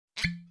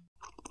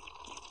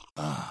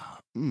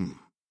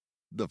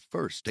The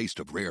first taste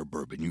of rare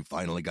bourbon you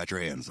finally got your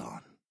hands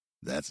on.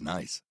 That's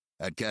nice.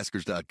 At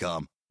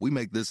Caskers.com, we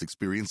make this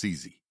experience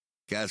easy.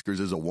 Caskers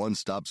is a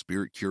one-stop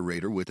spirit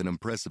curator with an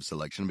impressive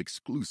selection of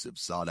exclusive,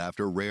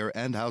 sought-after, rare,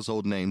 and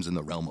household names in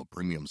the realm of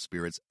premium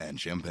spirits and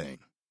champagne.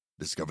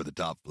 Discover the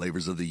top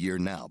flavors of the year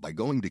now by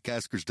going to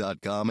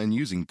Caskers.com and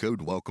using code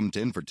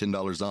WELCOME10 for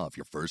 $10 off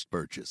your first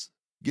purchase.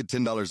 Get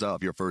 $10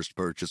 off your first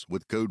purchase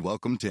with code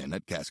WELCOME10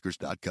 at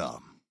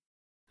Caskers.com.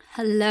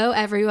 Hello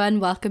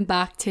everyone, welcome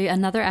back to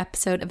another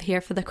episode of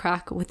Here for the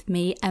Crack with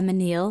me, Emma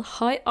Neal.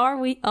 How are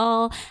we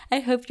all? I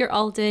hope you're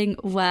all doing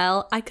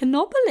well. I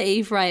cannot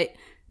believe, right,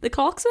 the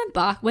clocks went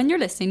back. When you're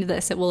listening to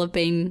this, it will have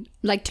been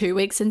like 2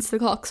 weeks since the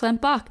clocks went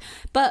back.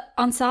 But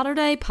on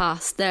Saturday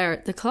past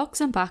there, the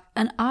clocks went back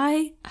and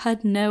I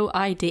had no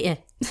idea.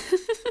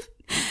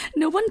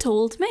 No one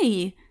told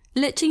me.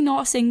 Literally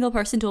not a single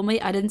person told me.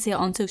 I didn't see it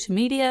on social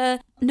media.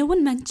 No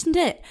one mentioned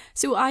it.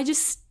 So I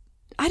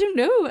don't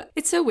know.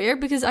 It's so weird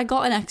because I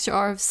got an extra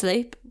hour of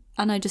sleep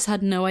and I just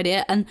had no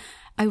idea. And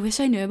I wish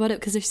I knew about it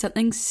because there's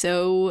something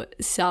so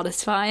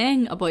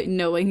satisfying about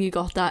knowing you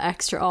got that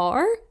extra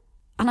hour.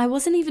 And I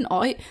wasn't even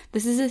out.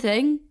 This is the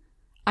thing.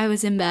 I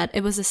was in bed.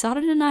 It was a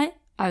Saturday night.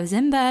 I was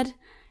in bed.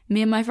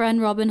 Me and my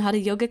friend Robin had a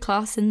yoga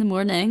class in the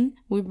morning.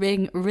 We were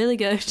being really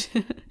good.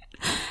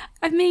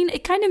 I mean,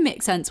 it kind of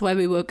makes sense why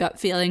we woke up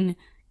feeling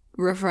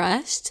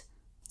refreshed.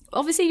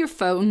 Obviously your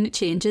phone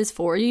changes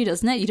for you,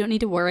 doesn't it? You don't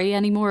need to worry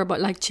anymore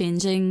about like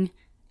changing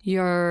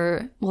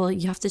your, well,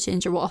 you have to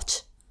change your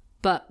watch,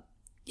 but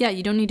yeah,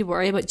 you don't need to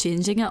worry about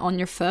changing it on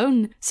your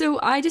phone. So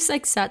I just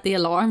like set the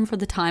alarm for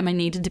the time I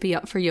needed to be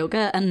up for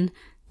yoga and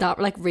that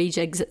like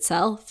rejigs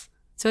itself.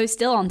 So I was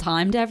still on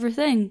time to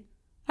everything.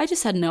 I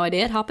just had no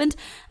idea it happened.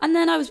 And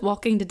then I was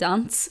walking to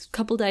dance a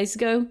couple days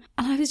ago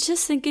and I was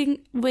just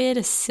thinking, wait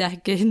a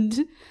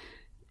second,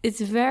 it's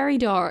very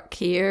dark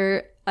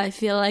here. I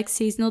feel like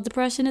seasonal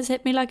depression has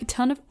hit me like a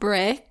ton of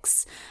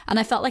bricks and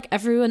I felt like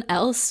everyone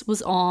else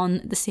was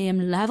on the same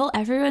level.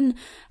 Have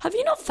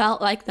you not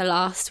felt like the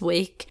last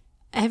week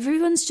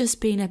everyone's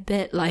just been a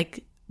bit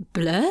like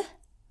bleh,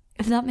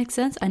 if that makes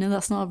sense? I know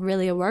that's not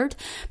really a word,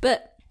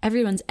 but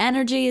everyone's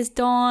energy is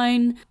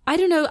down. I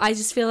don't know, I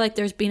just feel like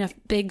there's been a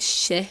big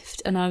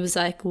shift and I was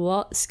like,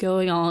 what's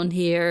going on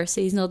here?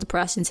 Seasonal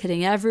depression's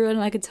hitting everyone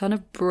like a ton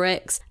of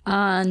bricks.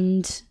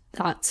 And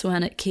that's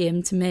when it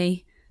came to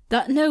me.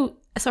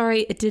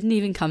 Sorry, it didn't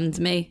even come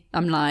to me.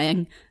 I'm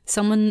lying.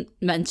 Someone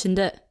mentioned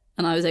it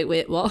and I was like,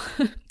 wait, what?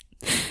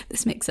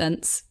 This makes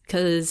sense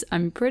because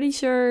I'm pretty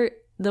sure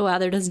the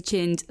weather doesn't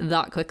change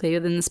that quickly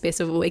within the space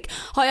of a week.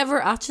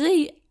 However,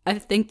 actually, I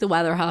think the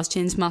weather has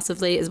changed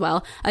massively as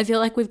well. I feel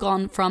like we've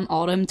gone from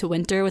autumn to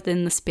winter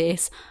within the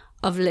space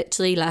of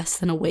literally less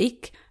than a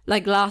week.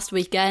 Like last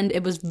weekend,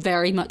 it was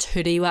very much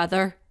hoodie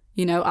weather.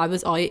 You know, I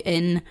was out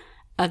in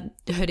a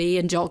hoodie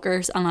and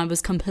joggers and I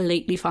was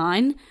completely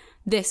fine.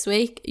 This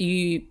week,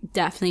 you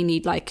definitely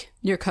need like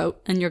your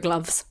coat and your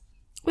gloves,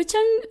 which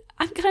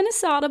I'm kind of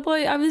sad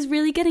about. I was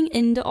really getting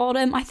into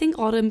autumn. I think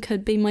autumn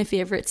could be my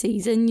favourite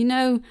season, you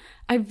know.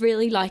 I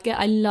really like it.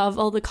 I love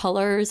all the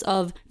colours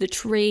of the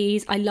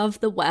trees. I love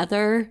the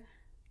weather,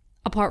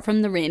 apart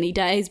from the rainy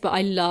days, but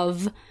I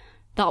love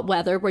that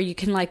weather where you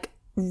can like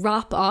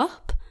wrap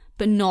up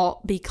but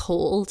not be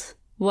cold.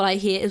 What I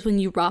hate is when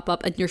you wrap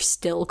up and you're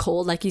still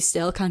cold, like you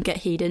still can't get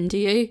heat into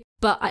you.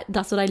 But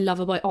that's what I love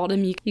about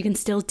autumn. You can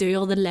still do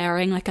all the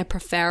layering. Like I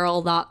prefer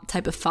all that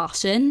type of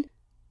fashion,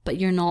 but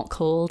you're not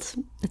cold.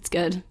 It's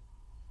good.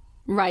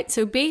 Right,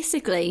 so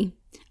basically,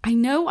 I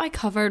know I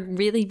covered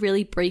really,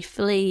 really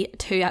briefly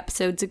 2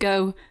 episodes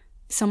ago.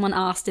 Someone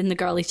asked in the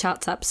Girly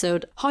Chats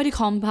episode how to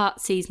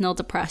combat seasonal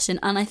depression,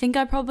 and I think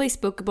I probably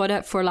spoke about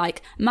it for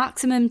like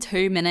maximum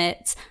 2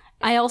 minutes.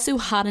 I also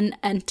hadn't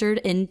entered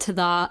into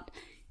that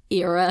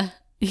era,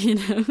 you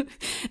know,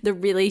 the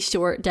really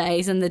short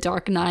days and the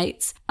dark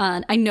nights.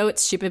 And I know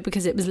it's stupid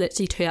because it was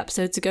literally 2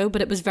 episodes ago,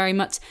 but it was very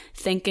much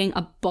thinking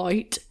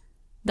about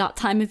that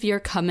time of year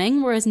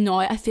coming, whereas now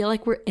I feel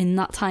like we're in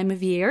that time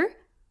of year.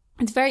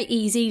 It's very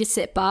easy to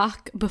sit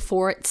back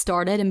before it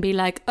started and be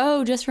like,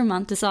 oh, just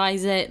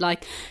romanticize it,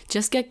 like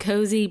just get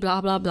cozy,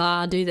 blah blah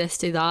blah, do this,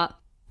 do that.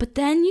 But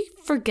then you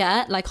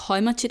forget like how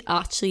much it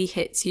actually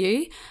hits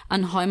you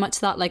and how much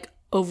that like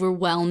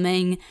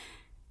overwhelming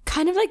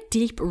kind of like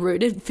deep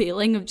rooted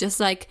feeling of just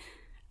like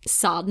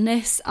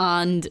sadness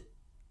and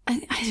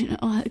I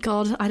don't know,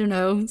 God, I don't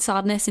know,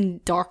 sadness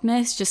and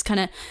darkness just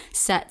kind of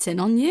sets in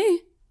on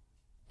you.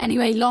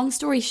 Anyway, long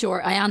story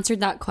short, I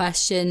answered that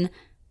question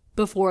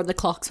before the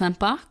clocks went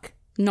back.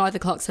 Now the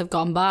clocks have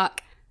gone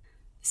back.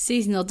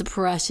 Seasonal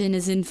depression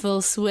is in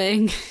full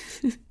swing.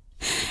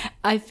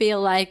 I feel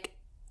like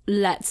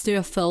let's do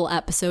a full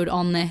episode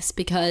on this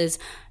because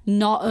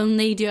not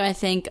only do I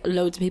think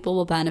loads of people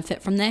will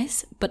benefit from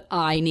this, but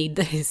I need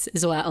this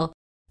as well.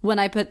 When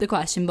I put the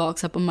question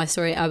box up on my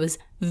story, I was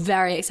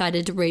very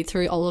excited to read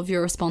through all of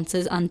your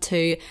responses and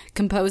to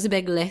compose a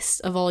big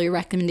list of all your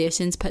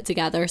recommendations put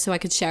together so I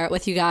could share it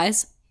with you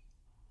guys.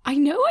 I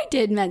know I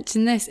did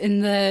mention this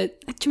in do you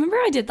remember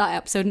I did that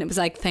episode and it was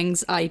like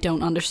things I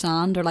don't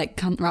understand or like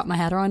can't wrap my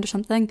head around or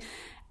something?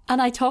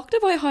 And I talked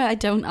about how I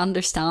don't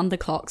understand the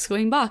clocks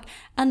going back.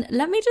 And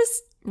let me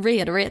just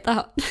reiterate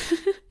that.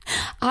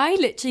 I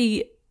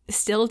literally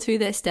still to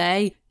this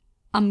day,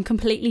 I'm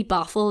completely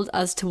baffled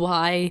as to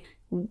why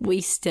we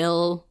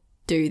still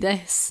do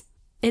this.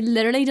 It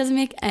literally doesn't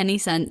make any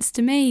sense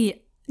to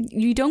me.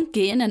 You don't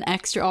gain an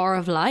extra hour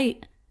of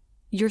light.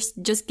 You're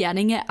just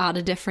getting it at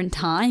a different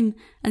time.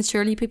 And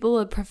surely people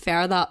would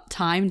prefer that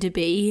time to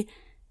be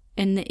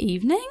in the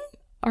evening?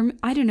 Or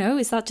I don't know,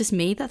 is that just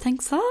me that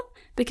thinks that?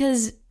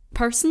 Because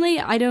personally,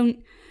 I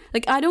don't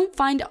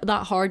find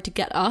that hard to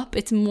get up.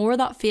 It's more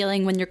that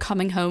feeling when you're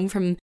coming home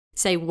from,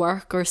 say,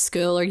 work or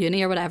school or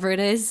uni or whatever it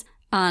is,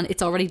 and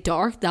it's already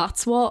dark.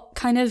 That's what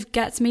kind of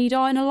gets me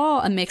down a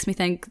lot and makes me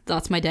think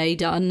that's my day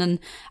done and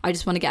I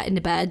just want to get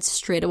into bed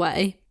straight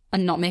away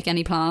and not make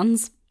any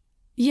plans.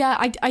 Yeah,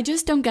 I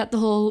just don't get the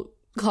whole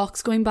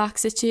clocks going back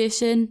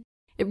situation.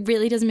 It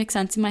really doesn't make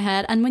sense in my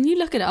head. And when you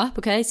look it up,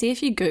 okay, see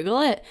if you Google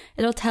it,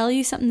 it'll tell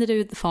you something to do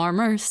with the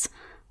farmers.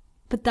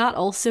 But that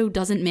also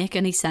doesn't make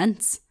any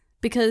sense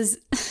because,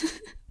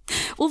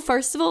 well,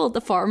 first of all, the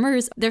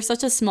farmers, they're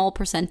such a small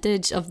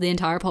percentage of the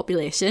entire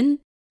population.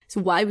 So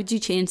why would you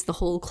change the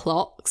whole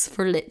clocks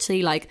for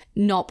literally like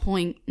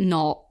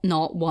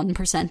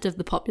 0.001% of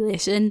the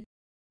population?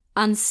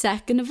 And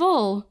second of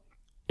all,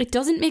 it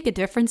doesn't make a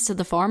difference to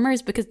the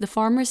farmers because the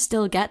farmers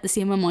still get the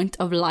same amount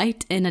of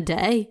light in a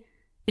day.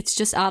 It's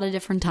just at a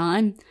different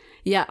time.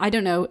 Yeah, I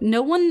don't know.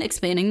 No one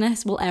explaining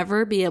this will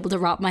ever be able to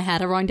wrap my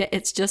head around it.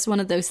 It's just one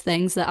of those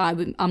things that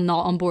I'm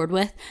not on board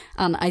with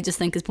and I just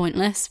think is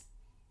pointless.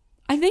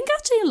 I think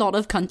actually a lot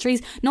of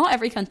countries, not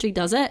every country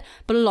does it,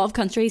 but a lot of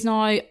countries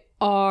now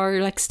are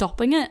like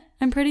stopping it,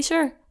 I'm pretty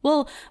sure.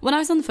 Well, when I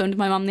was on the phone to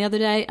my mum the other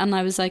day and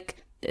I was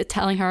like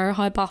telling her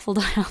how baffled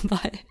I am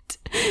by it,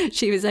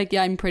 she was like,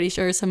 yeah, I'm pretty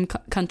sure some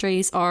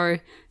countries are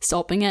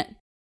stopping it.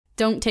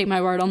 Don't take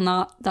my word on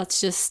that.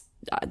 That's just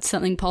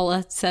something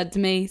Paula said to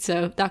me,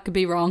 so that could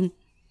be wrong.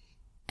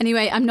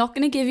 Anyway, I'm not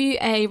going to give you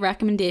a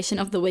recommendation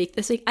of the week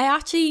this week. I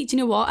actually, do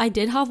you know what? I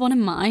did have one in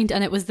mind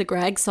and it was the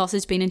Greggs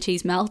sausage, bean and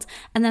cheese melt.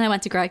 And then I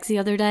went to Greggs the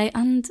other day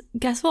and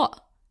guess what?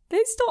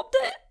 They stopped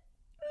it.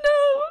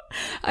 No.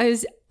 I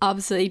was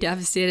absolutely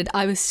devastated.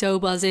 I was so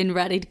buzzing,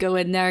 ready to go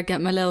in there,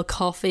 get my little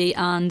coffee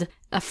and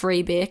a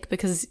free bake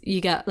because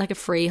you get like a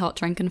free hot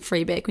drink and a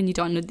free bake when you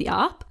download the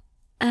app.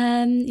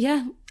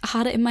 Yeah, I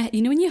had it in my head.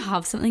 You know when you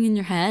have something in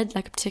your head,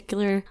 like a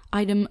particular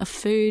item of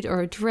food or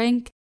a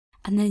drink,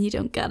 and then you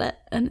don't get it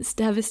and it's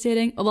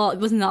devastating. Well, it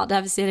wasn't that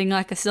devastating,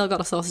 like I still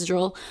got a sausage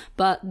roll,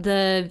 but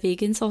the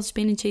vegan sausage,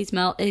 bean and cheese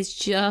melt is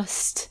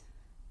just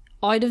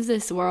out of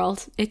this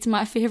world. It's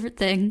my favourite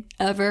thing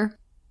ever.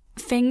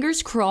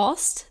 Fingers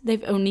crossed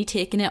they've only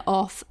taken it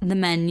off the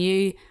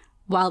menu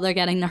while they're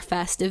getting their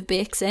festive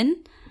bakes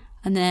in,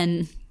 and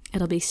then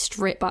it'll be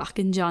straight back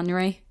in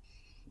January.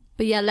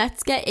 But yeah,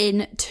 let's get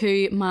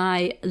into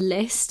my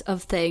list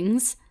of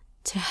things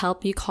to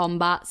help you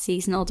combat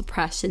seasonal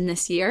depression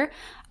this year.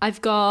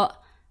 I've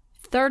got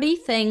 30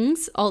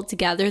 things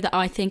altogether that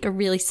I think are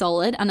really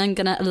solid, and I'm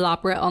going to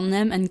elaborate on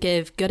them and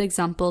give good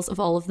examples of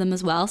all of them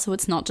as well. So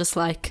it's not just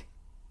like,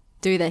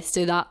 do this,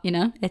 do that, you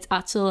know? It's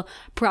actual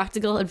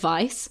practical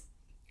advice.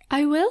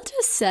 I will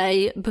just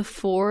say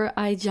before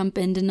I jump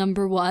into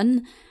number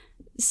one,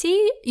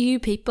 see you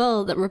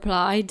people that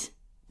replied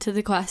to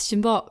the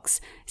question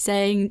box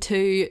saying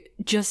to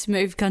just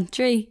move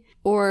country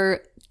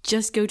or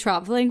just go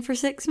travelling for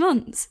 6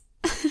 months.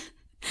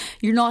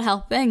 You're not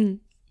helping.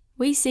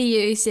 We see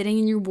you sitting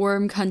in your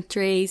warm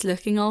countries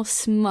looking all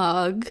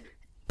smug,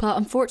 but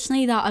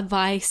unfortunately that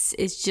advice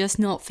is just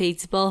not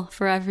feasible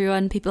for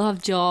everyone. People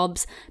have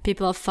jobs,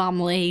 people have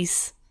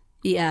families.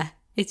 Yeah,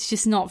 it's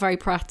just not very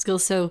practical,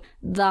 so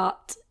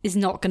that is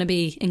not going to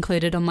be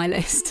included on my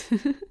list.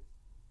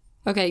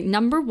 Okay,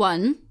 number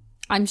one.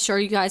 I'm sure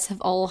you guys have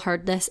all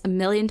heard this a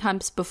million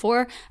times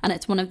before, and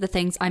it's one of the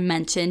things I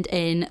mentioned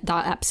in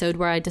that episode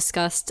where I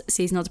discussed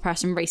seasonal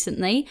depression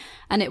recently,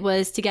 and it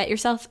was to get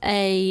yourself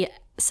a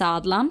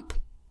SAD lamp.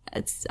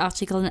 It's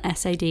actually called an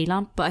SAD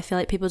lamp, but I feel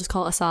like people just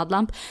call it a SAD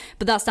lamp,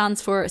 but that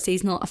stands for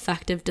Seasonal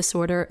Affective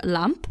Disorder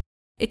Lamp.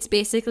 It's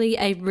basically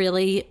a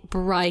really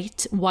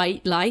bright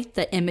white light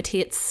that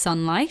imitates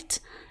sunlight,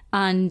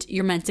 and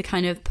you're meant to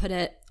kind of put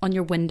it on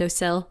your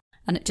windowsill,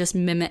 and it just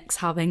mimics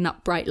having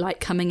that bright light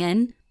coming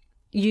in.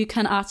 You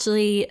can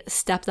actually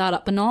step that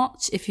up a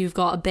notch if you've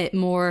got a bit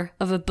more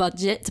of a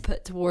budget to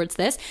put towards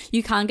this.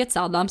 You can get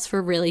SAD lamps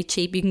for really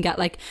cheap. You can get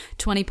like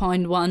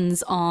 £20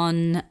 ones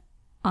on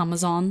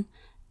Amazon.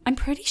 I'm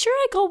pretty sure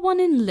I got one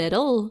in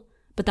Lidl,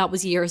 but that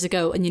was years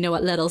ago. And you know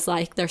what Lidl's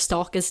like, their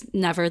stock is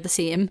never the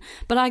same.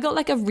 But I got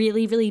like a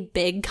really, really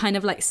big kind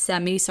of like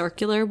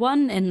semi-circular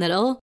one in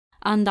Lidl,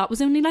 and that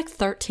was only like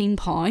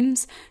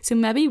 £13. So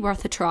maybe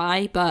worth a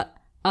try, but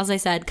as I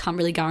said, can't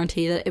really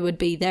guarantee that it would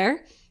be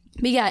there.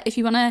 But yeah, if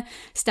you want to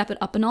step it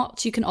up a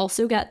notch, you can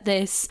also get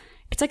this.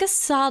 It's like a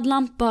SAD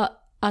lamp,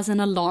 but as an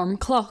alarm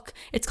clock.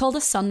 It's called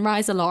a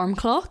sunrise alarm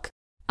clock.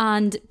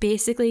 And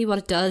basically what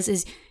it does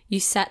is you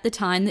set the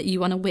time that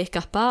you want to wake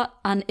up at,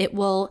 and it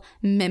will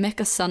mimic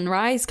a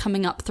sunrise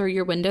coming up through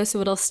your window.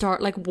 So it'll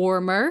start like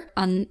warmer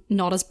and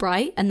not as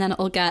bright, and then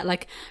it'll get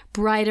like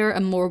brighter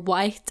and more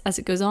white as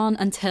it goes on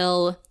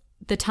until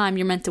the time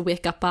you're meant to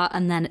wake up at,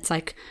 and then it's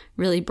like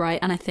really bright.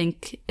 And I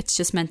think it's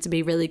just meant to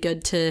be really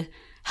good to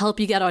help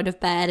you get out of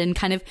bed and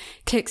kind of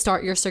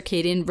kickstart your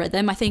circadian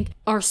rhythm. I think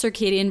our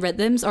circadian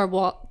rhythms are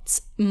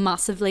what's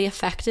massively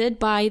affected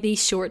by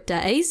these short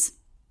days.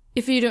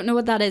 If you don't know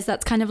what that is,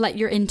 that's kind of like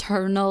your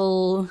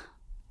internal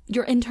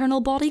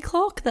body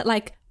clock that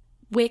like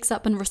wakes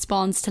up and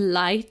responds to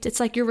light. It's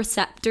like your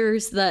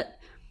receptors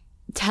that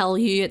tell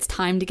you it's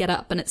time to get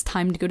up and it's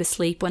time to go to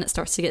sleep when it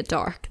starts to get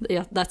dark.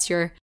 Yeah, that's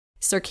your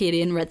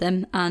circadian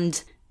rhythm.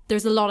 And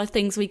there's a lot of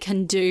things we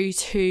can do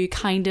to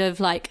kind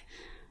of like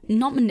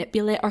not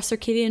manipulate our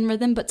circadian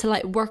rhythm, but to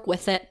like work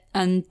with it.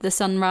 And the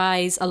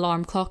sunrise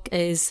alarm clock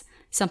is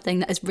something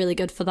that is really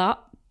good for that.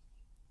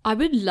 I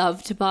would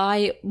love to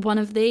buy one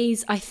of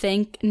these. I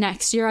think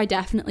next year I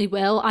definitely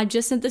will. I'm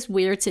just in this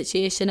weird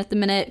situation at the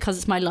minute because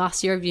it's my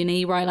last year of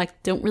uni where I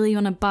like don't really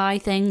want to buy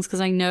things because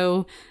I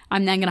know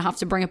I'm then going to have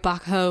to bring it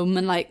back home.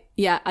 And like,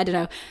 yeah, I don't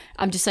know.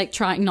 I'm just like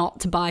trying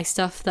not to buy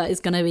stuff that is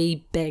going to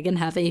be big and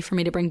heavy for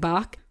me to bring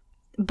back.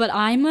 But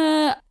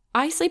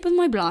I sleep with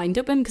my blind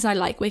open because I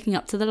like waking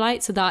up to the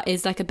light. So that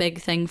is like a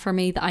big thing for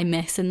me that I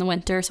miss in the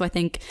winter. So I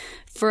think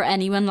for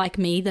anyone like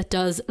me that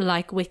does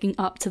like waking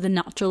up to the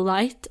natural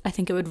light, I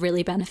think it would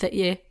really benefit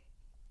you.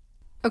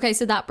 Okay,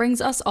 so that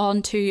brings us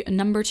on to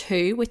number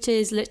 2, which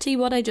is literally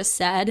what I just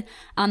said.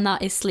 And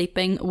that is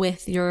sleeping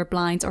with your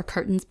blinds or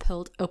curtains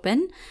pulled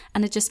open.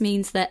 And it just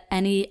means that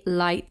any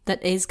light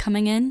that is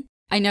coming in,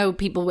 I know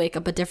people wake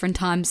up at different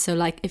times. So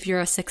like if you're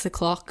a 6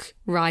 o'clock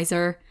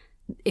riser,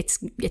 it's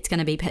going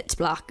to be pitch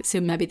black,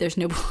 so maybe there's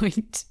no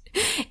point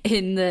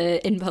in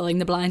pulling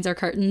the blinds or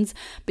curtains.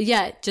 But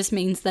yeah, it just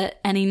means that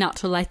any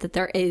natural light that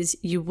there is,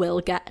 you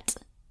will get,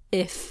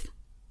 if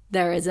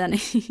there is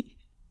any.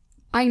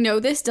 I know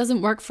this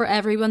doesn't work for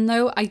everyone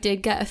though. I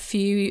did get a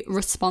few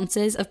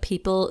responses of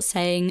people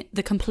saying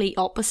the complete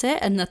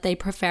opposite, and that they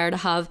prefer to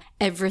have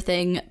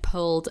everything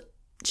pulled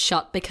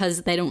shut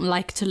because they don't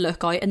like to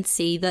look out and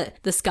see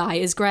that the sky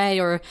is grey,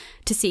 or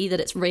to see that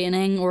it's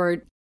raining,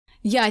 or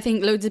yeah, I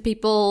think loads of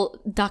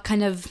people, that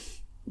kind of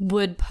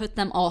would put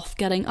them off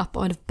getting up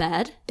out of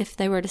bed if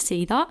they were to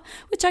see that,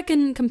 which I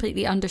can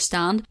completely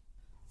understand.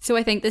 So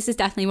I think this is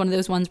definitely one of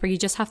those ones where you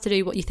just have to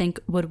do what you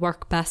think would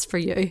work best for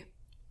you.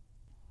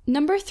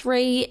 Number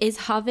 3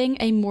 is having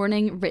a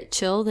morning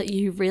ritual that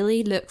you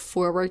really look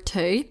forward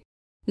to.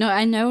 Now,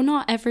 I know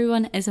not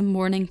everyone is a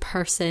morning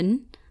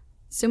person,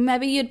 so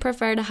maybe you'd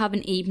prefer to have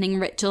an evening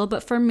ritual,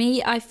 but for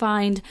me, I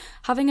find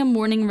having a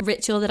morning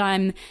ritual that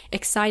I'm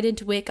excited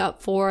to wake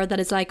up for, that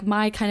is like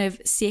my kind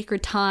of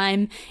sacred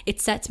time,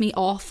 it sets me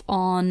off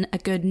on a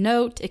good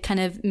note. It kind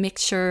of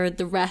makes sure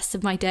the rest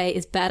of my day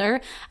is better.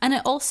 And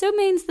it also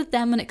means that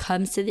then when it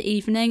comes to the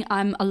evening,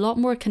 I'm a lot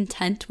more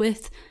content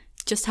with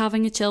just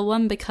having a chill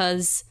one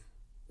because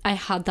I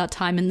had that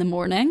time in the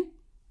morning.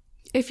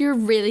 If you're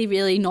really,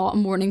 really not a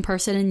morning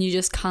person and you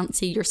just can't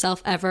see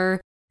yourself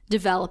ever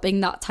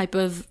developing that type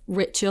of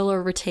ritual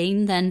or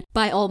routine, then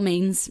by all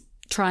means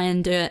try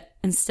and do it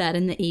instead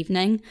in the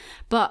evening.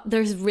 But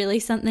there's really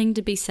something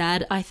to be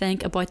said, I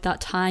think, about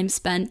that time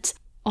spent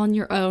on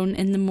your own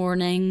in the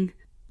morning.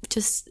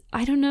 Just,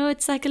 I don't know,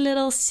 it's like a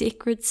little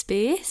sacred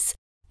space.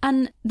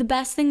 And the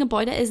best thing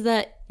about it is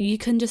that you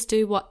can just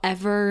do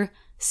whatever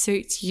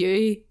suits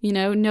you. You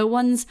know, no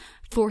one's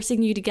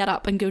forcing you to get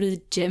up and go to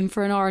the gym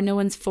for an hour. No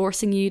one's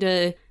forcing you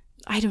to,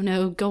 I don't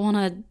know, go on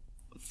a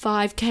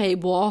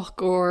 5k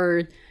walk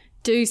or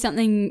do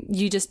something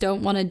you just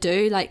don't want to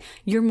do. Like,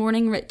 your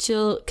morning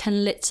ritual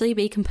can literally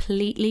be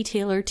completely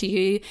tailored to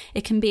you.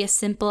 It can be as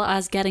simple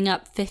as getting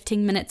up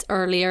 15 minutes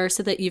earlier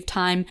so that you've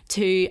time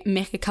to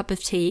make a cup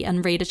of tea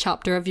and read a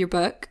chapter of your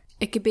book.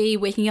 It could be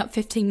waking up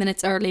 15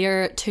 minutes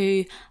earlier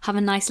to have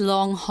a nice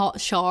long hot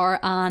shower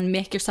and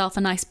make yourself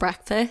a nice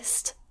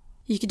breakfast.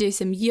 You could do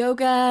some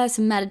yoga,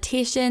 some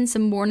meditation,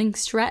 some morning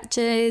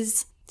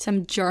stretches,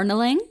 some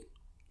journaling.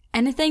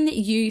 Anything that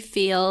you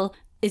feel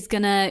is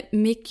going to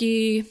make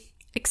you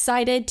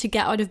excited to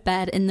get out of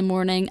bed in the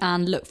morning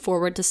and look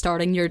forward to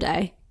starting your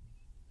day.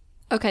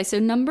 Okay, so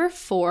number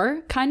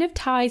 4 kind of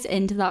ties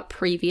into that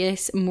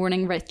previous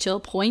morning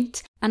ritual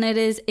point, and it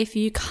is, if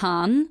you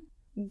can,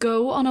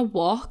 go on a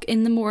walk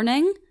in the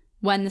morning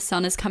when the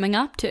sun is coming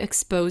up to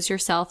expose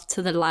yourself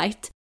to the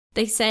light.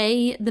 They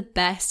say the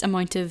best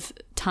amount of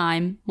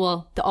time,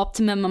 well, the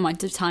optimum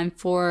amount of time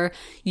for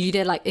you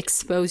to like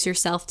expose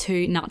yourself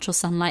to natural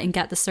sunlight and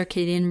get the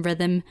circadian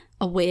rhythm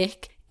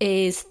awake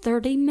is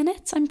 30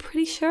 minutes, I'm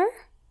pretty sure.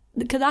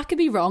 Because that could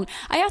be wrong.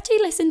 I actually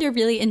listened to a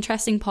really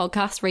interesting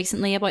podcast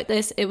recently about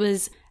this. It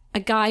was a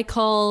guy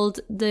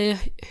called the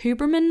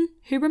Huberman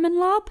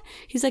Lab.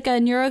 He's like a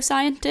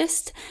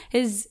neuroscientist.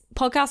 His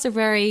podcasts are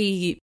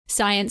very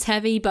science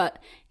heavy, but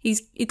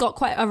he's got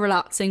quite a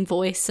relaxing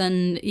voice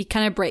and he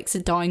kind of breaks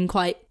it down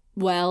quite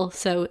well,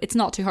 so it's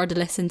not too hard to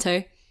listen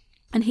to.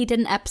 and he did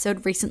an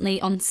episode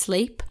recently on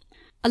sleep.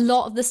 A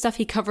lot of the stuff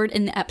he covered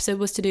in the episode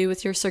was to do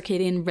with your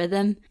circadian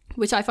rhythm,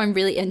 which I found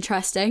really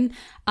interesting.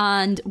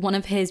 And one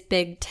of his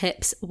big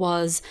tips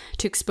was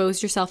to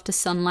expose yourself to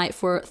sunlight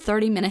for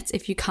 30 minutes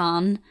if you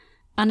can.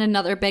 And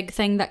another big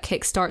thing that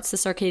kickstarts the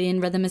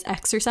circadian rhythm is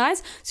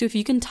exercise. So if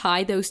you can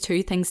tie those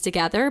two things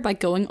together by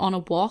going on a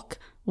walk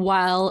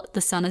while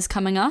the sun is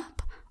coming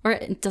up, or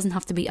it doesn't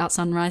have to be at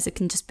sunrise, it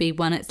can just be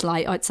when it's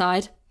light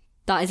outside.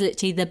 That is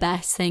literally the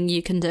best thing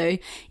you can do.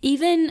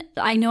 Even,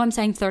 I know I'm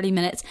saying 30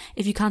 minutes.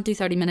 If you can't do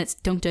 30 minutes,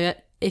 don't do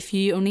it. If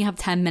you only have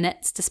 10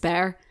 minutes to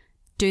spare,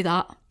 do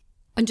that.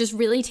 And just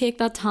really take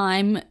that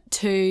time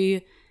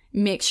to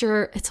make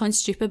sure, it sounds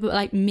stupid, but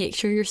like make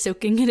sure you're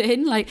soaking it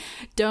in. Like,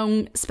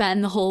 don't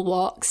spend the whole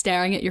walk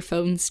staring at your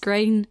phone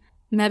screen.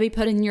 Maybe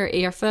put in your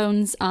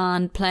earphones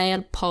and play a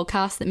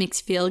podcast that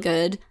makes you feel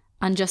good.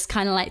 And just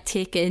kind of like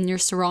take in your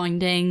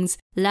surroundings.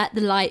 Let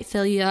the light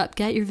fill you up.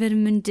 Get your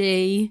vitamin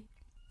D.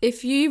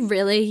 If you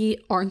really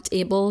aren't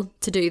able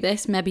to do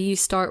this, maybe you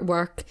start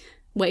work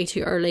way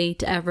too early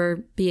to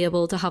ever be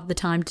able to have the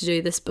time to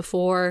do this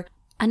before.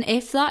 And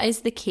if that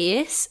is the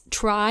case,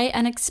 try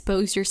and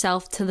expose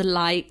yourself to the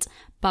light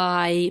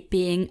by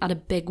being at a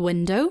big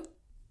window.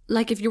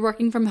 Like if you're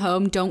working from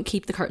home, don't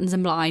keep the curtains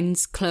and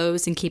blinds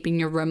closed and keeping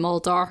your room all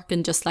dark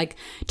and just like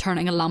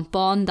turning a lamp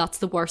on. That's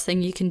the worst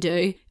thing you can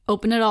do.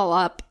 Open it all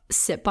up,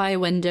 sit by a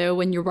window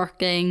when you're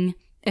working.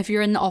 If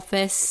you're in the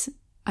office,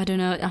 I don't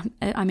know,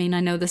 I mean, I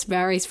know this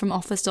varies from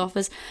office to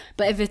office,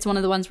 but if it's one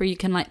of the ones where you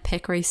can like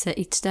pick where you sit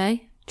each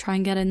day, try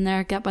and get in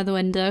there, get by the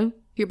window.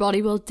 Your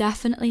body will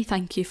definitely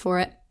thank you for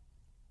it.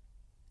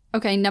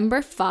 Okay,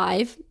 number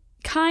 5,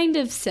 kind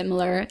of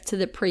similar to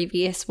the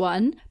previous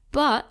one,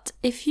 but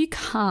if you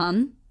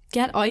can,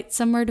 get out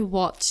somewhere to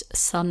watch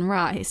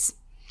sunrise.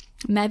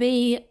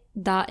 Maybe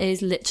that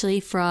is literally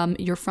from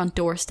your front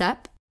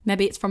doorstep.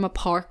 Maybe it's from a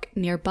park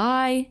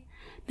nearby.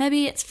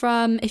 Maybe it's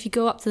from, if you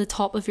go up to the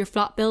top of your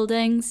flat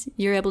buildings,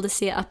 you're able to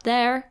see it up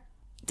there.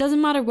 It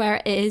doesn't matter where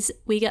it is,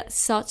 we get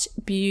such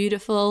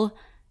beautiful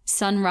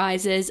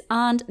sunrises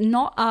and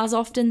not as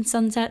often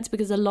sunsets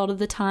because a lot of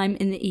the time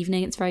in the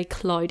evening it's very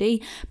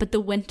cloudy, but the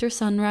winter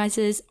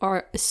sunrises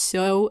are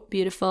so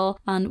beautiful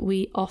and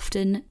we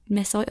often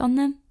miss out on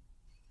them.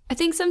 I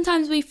think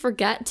sometimes we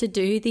forget to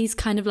do these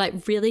kind of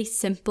like really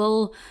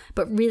simple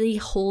but really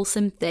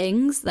wholesome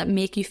things that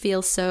make you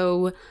feel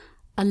so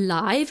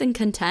alive and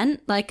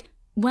content. Like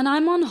when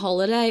I'm on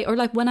holiday or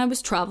like when I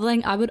was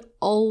traveling, I would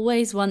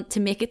always want to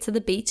make it to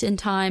the beach in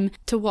time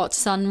to watch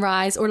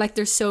sunrise, or like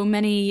there's so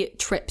many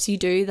trips you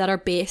do that are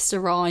based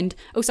around,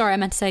 oh sorry, I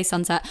meant to say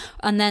sunset.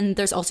 And then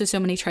there's also so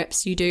many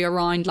trips you do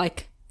around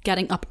like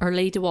getting up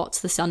early to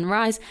watch the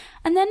sunrise.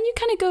 And then you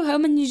kind of go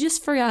home and you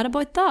just forget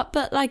about that.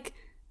 But like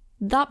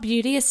that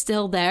beauty is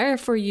still there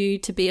for you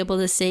to be able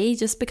to see.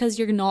 Just because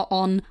you're not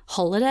on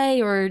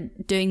holiday or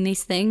doing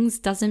these things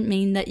doesn't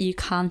mean that you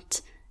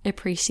can't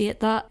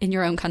appreciate that in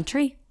your own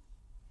country.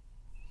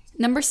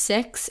 Number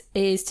 6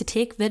 is to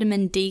take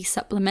vitamin D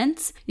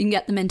supplements. You can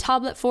get them in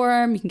tablet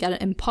form, you can get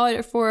it in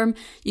powder form.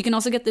 You can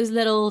also get those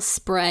little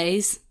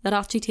sprays that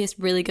actually taste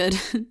really good.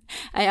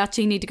 I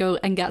actually need to go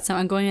and get some.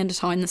 I'm going into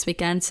town this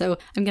weekend, so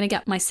I'm going to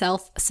get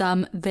myself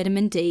some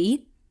vitamin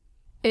D.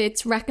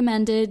 It's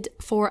recommended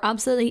for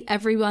absolutely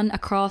everyone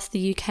across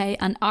the UK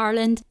and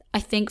Ireland. I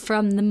think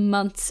from the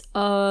months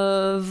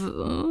of,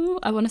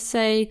 I want to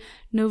say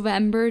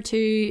November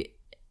to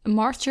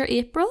March or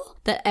April,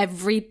 that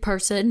every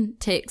person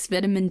takes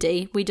vitamin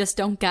D. We just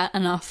don't get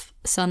enough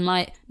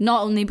sunlight,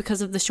 not only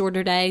because of the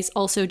shorter days,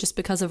 also just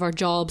because of our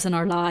jobs and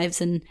our lives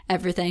and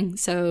everything.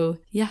 So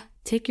yeah,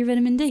 take your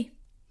vitamin D.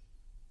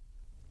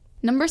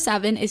 Number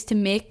 7 is to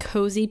make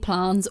cozy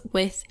plans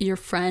with your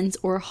friends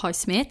or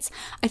housemates.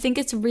 I think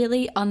it's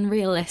really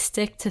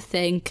unrealistic to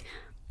think,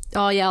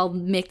 oh yeah, I'll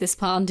make this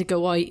plan to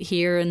go out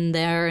here and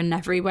there and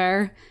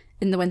everywhere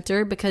in the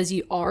winter, because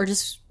you are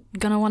just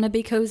gonna want to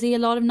be cozy a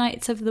lot of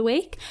nights of the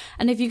week.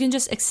 And if you can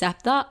just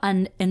accept that,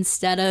 and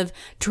instead of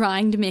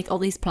trying to make all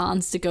these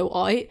plans to go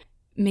out,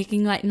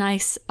 making like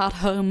nice at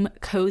home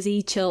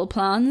cozy chill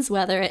plans,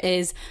 whether it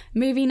is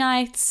movie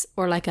nights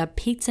or like a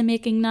pizza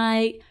making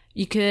night.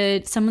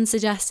 Someone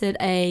suggested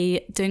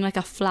doing like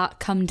a flat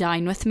come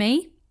dine with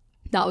me.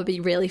 That would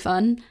be really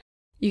fun.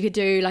 You could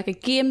do like a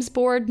games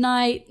board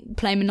night,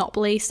 play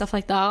Monopoly, stuff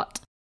like that.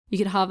 You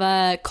could have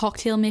a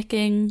cocktail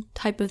making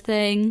type of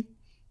thing.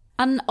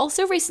 And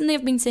also recently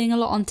I've been seeing a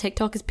lot on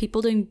TikTok is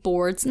people doing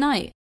boards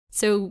night.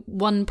 So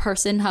one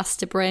person has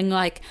to bring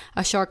like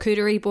a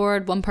charcuterie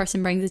board, one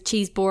person brings a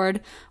cheese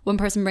board, one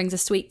person brings a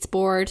sweets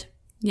board,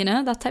 you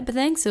know, that type of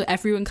thing. So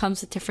everyone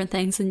comes with different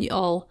things and you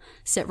all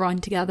sit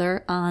around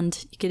together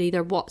and you could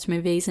either watch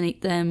movies and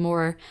eat them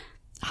or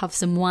have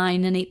some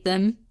wine and eat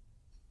them.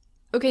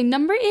 Okay,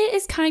 number 8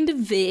 is kind of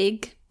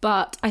vague,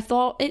 but I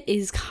thought it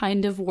is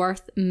kind of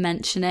worth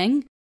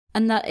mentioning.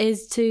 And that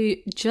is to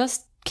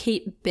just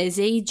keep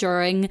busy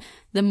during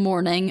the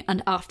morning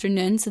and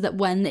afternoon so that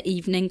when the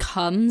evening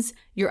comes,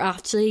 you're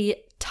actually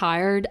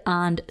tired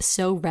and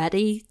so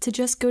ready to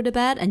just go to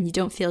bed and you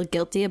don't feel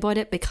guilty about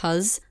it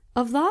because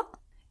of that.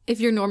 If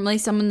you're normally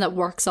someone that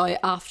works out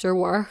after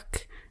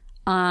work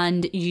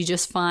and you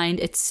just find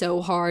it's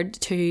so hard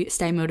to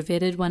stay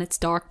motivated when it's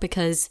dark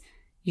because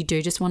you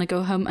do just want to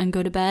go home and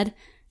go to bed,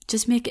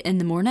 just make it in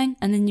the morning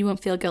and then you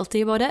won't feel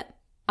guilty about it.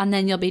 And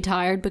then you'll be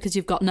tired because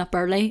you've gotten up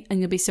early and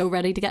you'll be so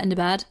ready to get into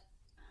bed.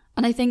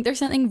 And I think there's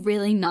something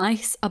really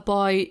nice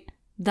about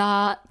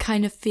that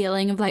kind of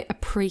feeling of like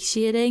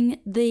appreciating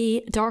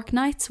the dark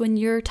nights when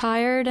you're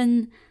tired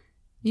and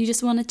you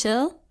just want to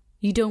chill.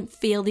 You don't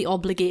feel the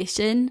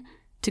obligation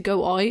to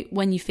go out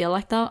when you feel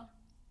like that.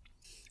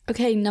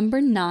 Okay,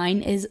 number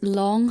 9 is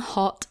long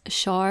hot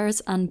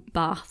showers and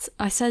baths.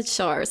 I said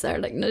showers there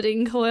like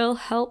Nadine Coyle,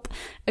 help.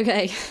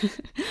 Okay,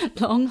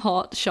 long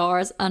hot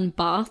showers and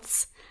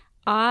baths.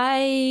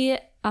 I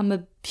am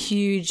a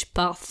huge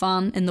bath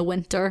fan in the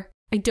winter.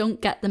 I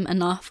don't get them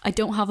enough. I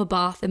don't have a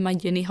bath in my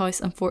uni house,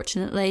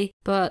 unfortunately,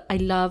 but I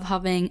love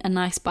having a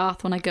nice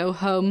bath when I go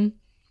home.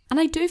 And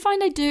I do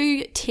find I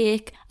do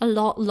take a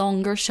lot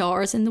longer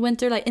showers in the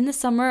winter. Like in the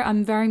summer,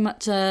 I'm very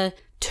much a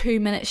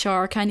 2-minute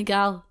shower kind of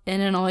gal,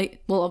 in and out.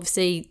 Well,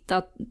 obviously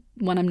that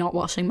when I'm not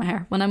washing my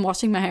hair. When I'm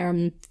washing my hair,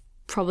 I'm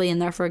probably in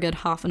there for a good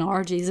half an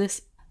hour,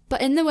 Jesus.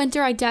 But in the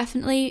winter, I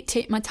definitely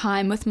take my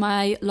time with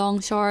my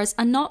long showers,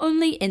 and not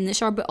only in the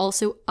shower, but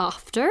also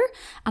after.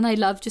 And I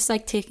love just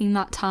like taking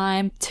that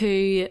time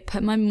to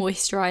put my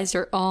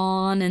moisturiser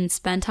on and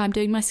spend time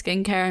doing my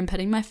skincare and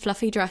putting my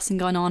fluffy dressing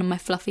gown on and my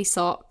fluffy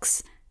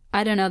socks.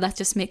 I don't know, that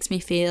just makes me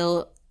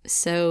feel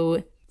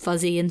so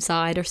fuzzy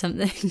inside or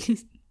something.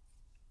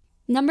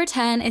 Number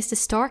 10 is to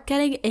start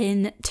getting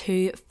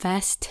into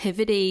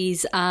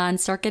festivities and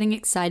start getting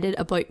excited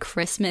about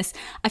Christmas.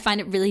 I find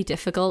it really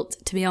difficult,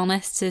 to be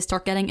honest, to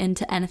start getting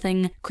into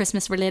anything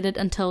Christmas related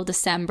until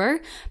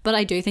December. But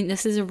I do think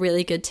this is a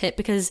really good tip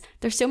because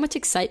there's so much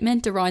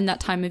excitement around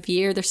that time of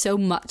year. There's so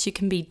much you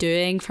can be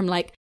doing, from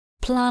like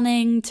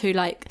planning to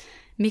like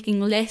making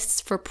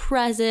lists for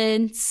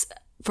presents,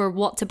 for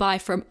what to buy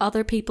from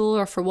other people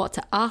or for what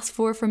to ask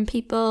for from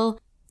people.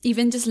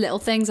 Even just little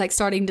things like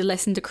starting to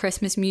listen to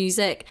Christmas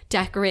music,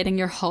 decorating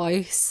your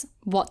house,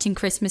 watching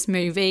Christmas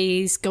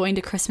movies, going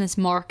to Christmas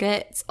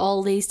markets,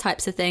 all these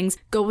types of things,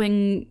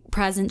 going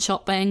present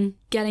shopping,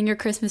 getting your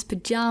Christmas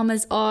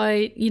pajamas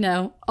out, you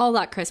know, all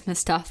that Christmas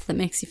stuff that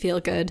makes you feel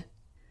good.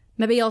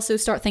 Maybe also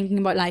start thinking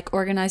about like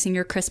organising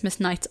your Christmas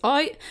nights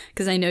out,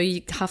 because I know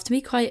you have to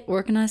be quite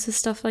organised with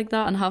stuff like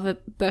that and have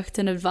it booked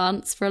in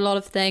advance for a lot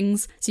of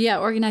things. So yeah,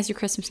 organise your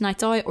Christmas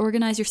nights out,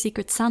 organise your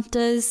Secret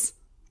Santas.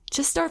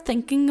 Just start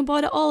thinking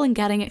about it all and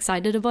getting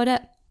excited about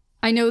it.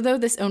 I know though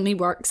this only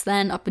works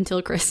then up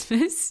until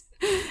Christmas.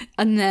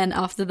 And then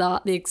after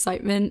that, the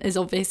excitement is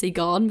obviously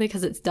gone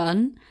because it's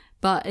done.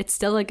 But it's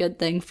still a good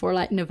thing for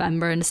like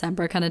November and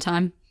December kind of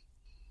time.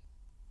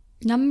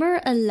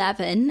 Number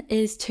 11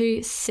 is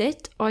to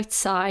sit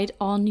outside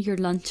on your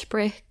lunch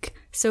break.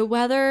 So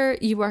whether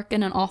you work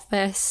in an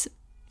office,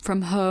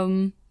 from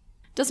home,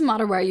 doesn't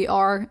matter where you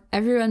are,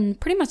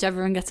 pretty much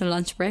everyone gets a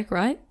lunch break,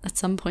 right? At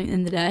some point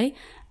in the day.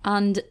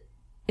 And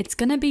it's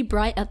going to be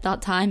bright at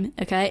that time,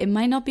 okay? It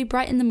might not be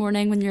bright in the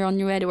morning when you're on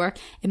your way to work.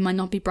 It might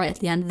not be bright at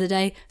the end of the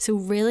day. So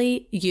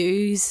really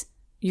use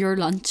your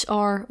lunch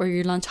hour or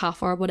your lunch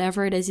half hour,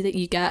 whatever it is that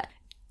you get.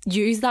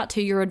 Use that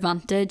to your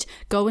advantage.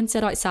 Go and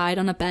sit outside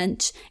on a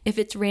bench. If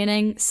it's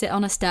raining, sit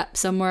on a step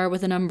somewhere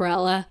with an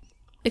umbrella.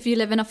 If you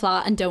live in a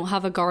flat and don't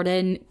have a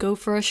garden, go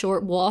for a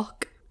short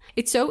walk.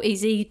 It's so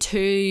easy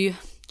to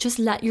just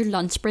let your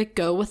lunch break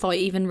go without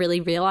even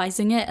really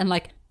realising it and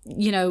like,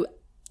 you know,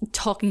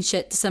 talking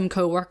shit to some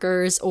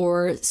co-workers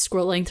or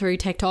scrolling through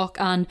TikTok,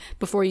 and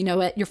before you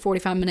know it, you're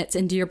 45 minutes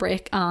into your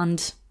break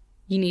and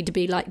you need to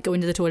be like going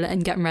to the toilet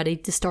and getting ready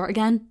to start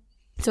again.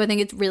 So I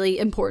think it's really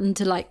important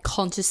to like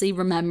consciously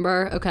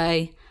remember,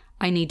 okay,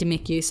 I need to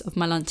make use of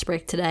my lunch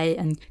break today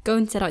and go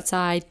and sit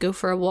outside, go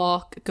for a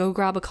walk, go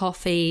grab a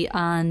coffee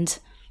and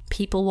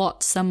people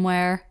watch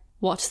somewhere,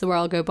 watch the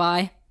world go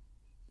by.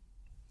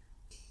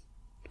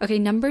 Okay,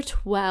 number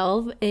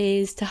 12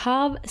 is to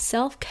have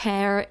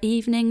self-care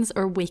evenings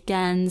or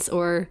weekends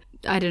or,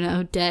 I don't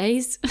know,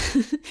 days.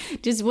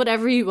 Just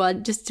whatever you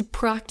want, just to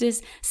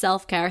practice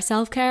self-care.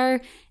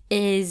 Self-care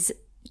is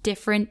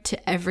different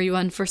to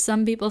everyone. For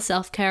some people,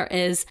 self-care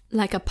is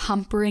like a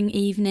pampering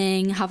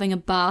evening, having a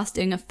bath,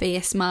 doing a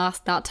face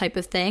mask, that type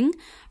of thing.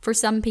 For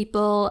some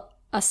people,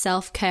 a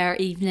self-care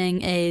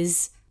evening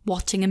is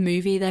watching a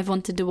movie they've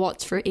wanted to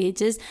watch for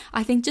ages.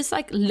 I think just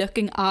like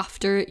looking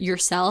after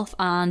yourself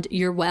and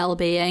your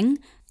well-being.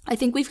 I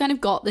think we've kind of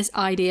got this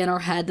idea in our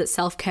head that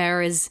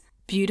self-care is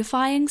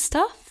beautifying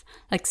stuff,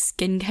 like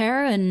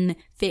skincare and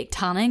fake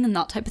tanning and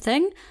that type of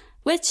thing,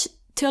 which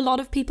to a lot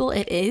of people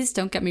it is.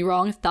 Don't get me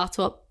wrong, if that's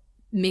what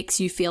makes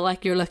you feel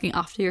like you're looking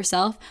after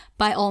yourself,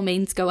 by all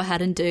means go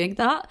ahead and doing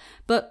that.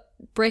 But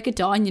break it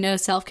down, you know,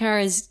 self-care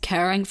is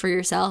caring for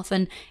yourself,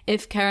 and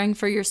if caring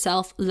for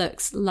yourself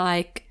looks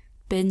like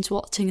binge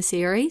watching a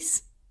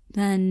series,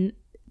 then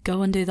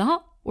go and do that.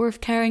 Or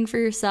if caring for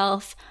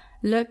yourself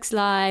looks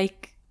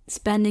like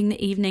spending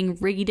the evening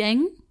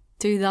reading,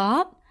 do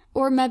that.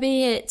 Or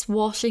maybe it's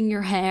washing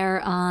your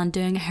hair and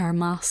doing a hair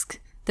mask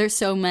There's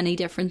so many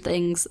different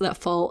things that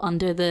fall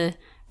under the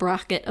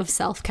bracket of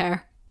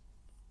self-care.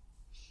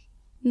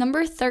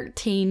 Number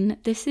 13,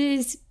 this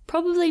is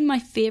probably my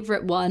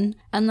favourite one,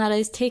 and that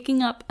is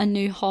taking up a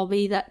new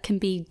hobby that can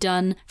be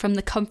done from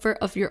the comfort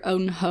of your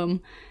own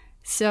home.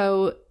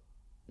 So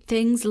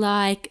things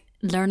like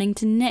learning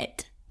to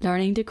knit,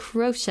 learning to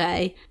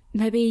crochet.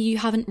 Maybe you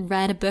haven't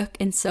read a book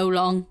in so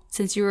long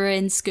since you were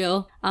in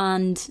school,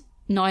 and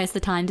now is the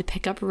time to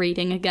pick up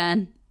reading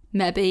again.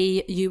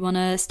 Maybe you want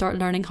to start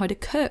learning how to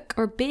cook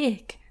or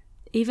bake.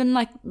 Even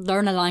like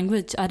learn a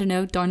language, I don't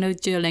know,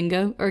 download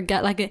Duolingo or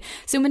get like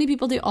so many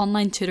people do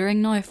online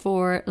tutoring now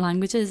for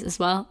languages as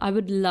well. I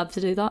would love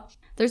to do that.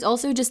 There's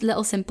also just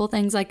little simple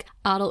things like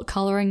adult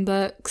colouring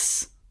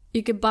books.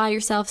 You could buy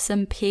yourself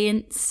some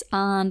paints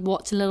and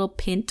watch a little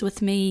paint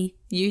with me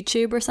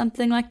YouTube or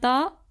something like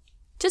that.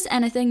 Just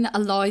anything that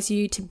allows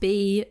you to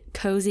be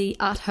cozy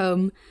at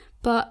home,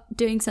 but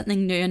doing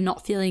something new and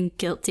not feeling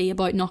guilty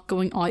about not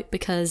going out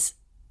because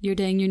you're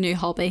doing your new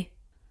hobby.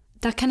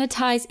 That kind of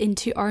ties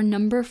into our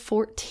number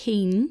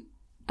 14,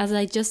 as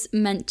I just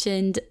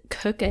mentioned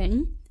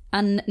cooking.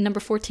 And number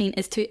 14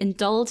 is to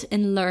indulge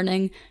in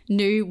learning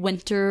new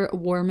winter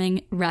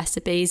warming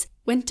recipes.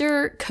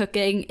 Winter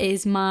cooking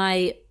is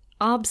my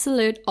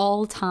absolute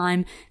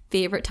all-time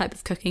favourite type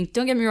of cooking.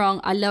 Don't get me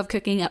wrong, I love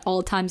cooking at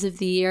all times of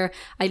the year.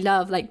 I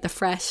love like the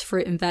fresh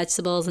fruit and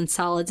vegetables and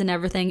salads and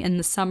everything in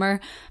the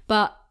summer.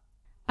 But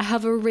I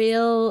have a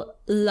real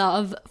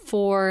love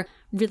for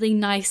really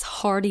nice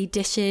hearty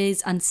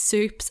dishes and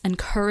soups and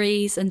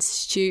curries and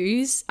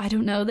stews. I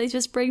don't know, they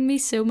just bring me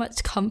so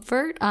much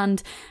comfort,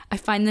 and I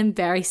find them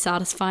very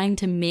satisfying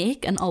to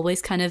make, and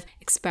always kind of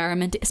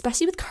experimenting,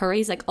 especially with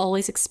curries, like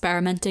always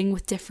experimenting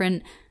with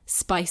different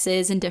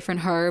spices and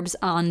different herbs.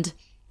 And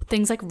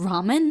things like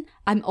ramen,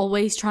 I'm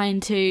always trying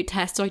to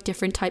test out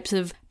different types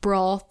of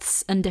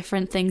broths and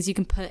different things you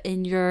can put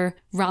in your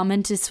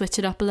ramen to switch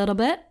it up a little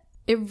bit.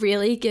 It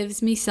really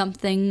gives me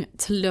something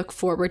to look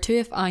forward to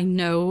if I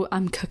know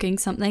I'm cooking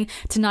something.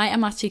 Tonight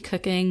I'm actually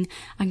cooking.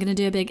 I'm going to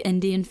do a big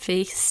Indian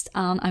feast,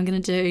 and I'm going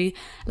to do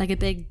like a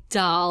big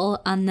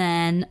dal and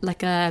then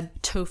like a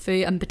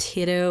tofu and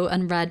potato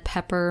and red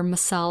pepper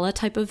masala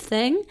type of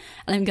thing.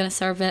 And I'm going to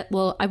serve it.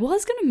 Well, I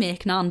was going to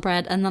make naan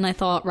bread, and then I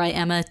thought, right,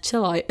 Emma,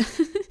 chill out.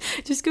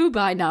 Just go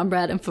buy naan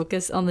bread and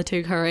focus on the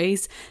 2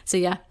 curries. So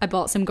yeah, I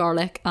bought some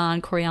garlic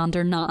and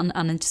coriander naan,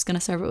 and I'm just going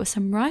to serve it with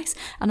some rice.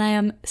 And I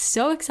am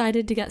so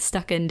excited to get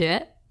stuck into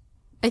it.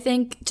 I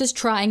think just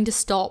trying to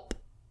stop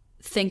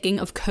thinking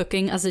of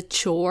cooking as a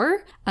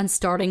chore and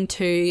starting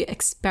to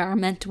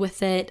experiment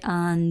with it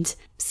and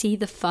see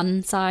the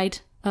fun side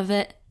of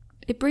it.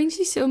 It brings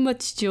you so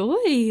much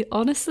joy,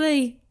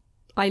 honestly.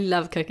 I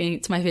love cooking.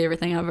 It's my favourite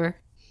thing ever.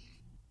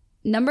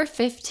 Number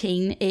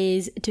 15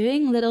 is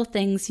doing little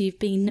things you've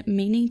been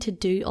meaning to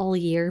do all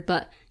year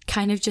but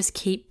kind of just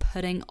keep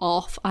putting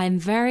off. I'm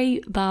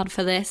very bad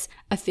for this.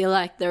 I feel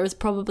like there was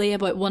probably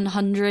about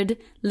 100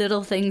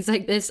 little things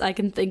like this I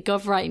can think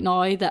of right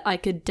now that I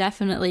could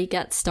definitely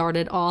get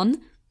started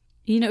on.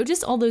 You know,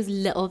 just all those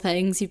little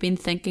things you've been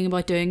thinking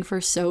about doing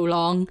for so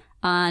long,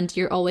 and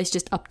you're always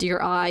just up to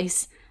your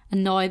eyes.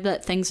 And now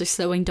that things are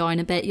slowing down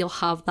a bit, you'll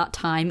have that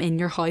time in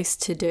your house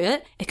to do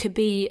it. It could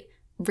be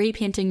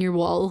repainting your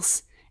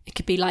walls. It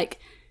could be like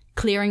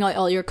clearing out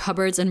all your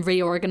cupboards and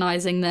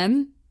reorganizing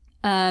them.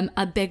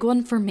 A big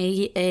one for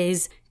me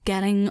is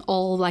getting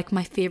all like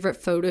my favourite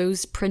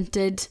photos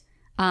printed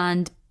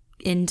and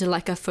into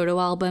like a photo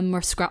album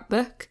or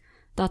scrapbook.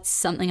 That's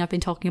something I've been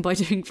talking about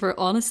doing for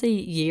honestly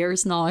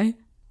years now.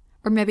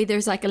 Or maybe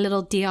there's like a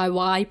little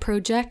DIY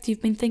project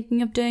you've been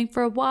thinking of doing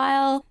for a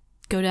while.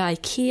 Go to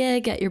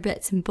IKEA, get your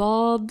bits and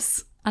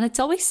bobs. And it's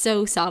always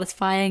so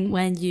satisfying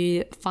when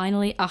you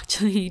finally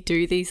actually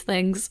do these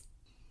things.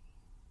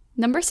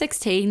 Number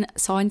 16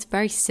 sounds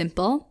very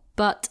simple,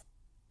 but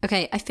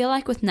okay, I feel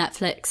like with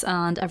Netflix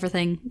and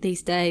everything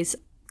these days,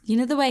 you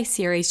know the way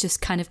series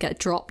just kind of get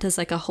dropped as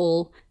like a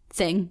whole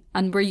thing,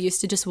 and we're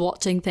used to just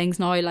watching things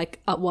now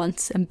like at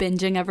once and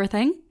binging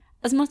everything.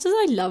 As much as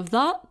I love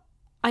that,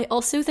 I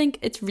also think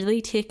it's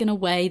really taken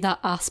away that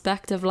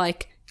aspect of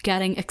like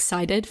getting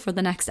excited for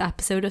the next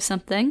episode of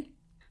something.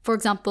 For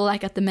example,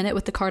 like at the minute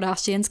with the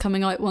Kardashians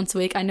coming out once a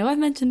week. I know I've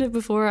mentioned it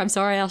before. I'm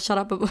sorry, I'll shut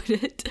up about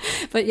it.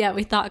 But yeah,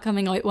 with that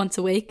coming out once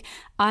a week,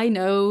 I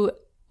know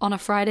on a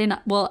Friday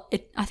night, well,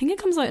 I think it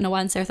comes out on a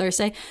Wednesday or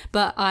Thursday,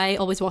 but I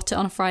always watch it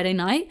on a Friday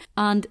night.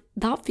 And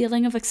that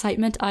feeling of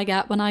excitement I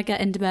get when I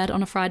get into bed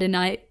on a Friday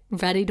night,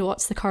 ready to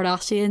watch the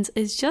Kardashians,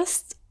 is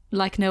just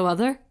like no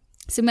other.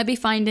 So maybe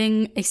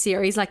finding a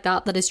series like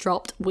that that is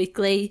dropped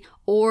weekly,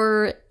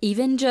 or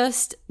even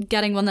just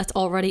getting one that's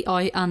already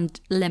out and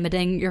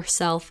limiting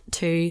yourself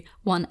to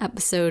 1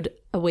 episode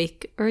a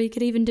week. Or you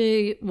could even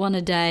do 1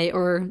 a day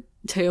or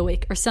 2 a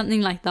week or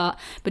something like that,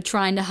 but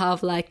trying to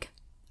have like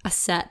a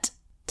set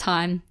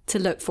time to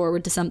look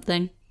forward to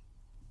something.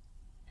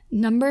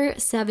 Number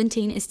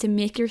 17 is to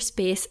make your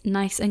space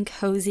nice and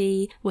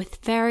cozy with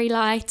fairy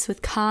lights,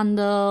 with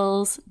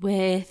candles,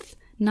 with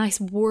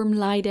nice warm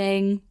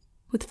lighting,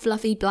 with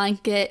fluffy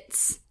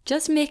blankets.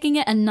 just making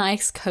it a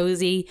nice,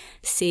 cozy,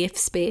 safe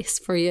space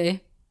for you.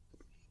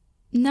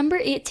 Number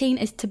 18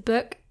 is to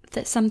book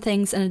some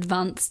things in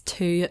advance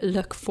to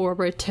look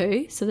forward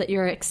to, so that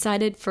you're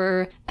excited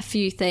for a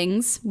few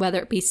things, whether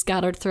it be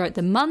scattered throughout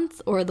the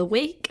month or the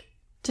week.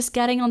 Just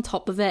getting on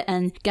top of it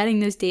and getting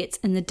those dates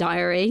in the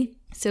diary.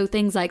 So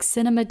things like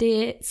cinema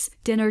dates,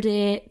 dinner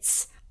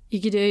dates.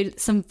 You could do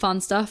some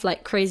fun stuff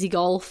like crazy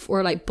golf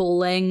or like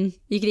bowling.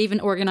 You could even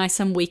organise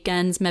some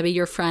weekends. Maybe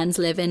your friends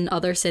live in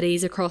other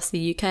cities across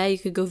the UK. You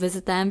could go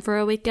visit them for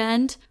a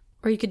weekend.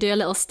 Or you could do a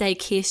little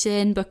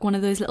staycation, book one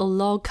of those little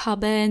log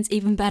cabins.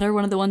 Even better,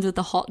 one of the ones with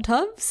the hot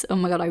tubs. Oh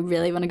my god, I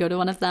really want to go to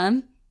one of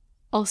them.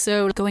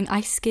 Also, going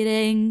ice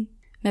skating,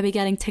 maybe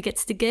getting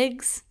tickets to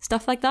gigs,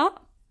 stuff like that.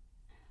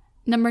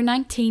 Number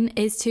 19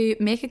 is to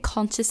make a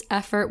conscious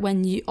effort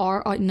when you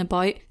are out and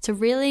about to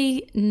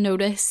really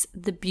notice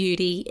the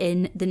beauty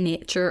in the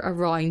nature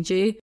around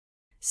you.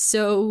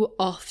 So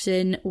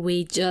often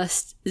we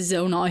just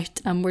zone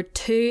out and we're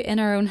too in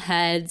our own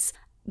heads.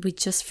 We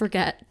just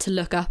forget to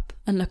look up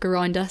and look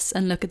around us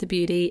and look at the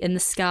beauty in the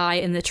sky,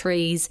 in the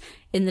trees,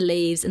 in the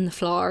leaves, in the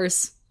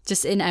flowers,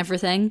 just in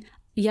everything.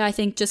 Yeah, I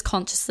think just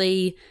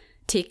consciously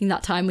taking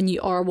that time when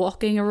you are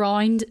walking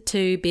around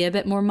to be a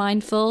bit more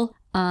mindful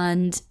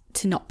and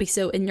to not be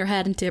so in your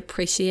head and to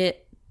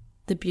appreciate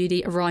the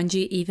beauty around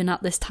you even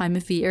at this time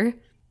of year.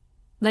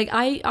 Like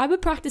I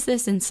would practice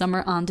this in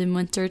summer and in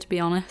winter, to be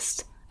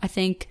honest. I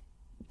think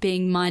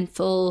being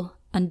mindful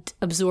and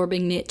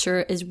absorbing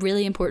nature is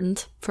really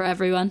important for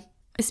everyone,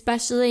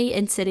 especially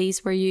in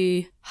cities where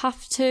you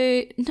have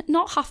to,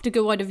 not have to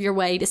go out of your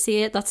way to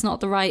see it, that's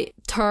not the right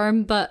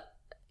term, but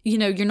you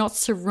know, you're not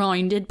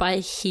surrounded by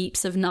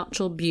heaps of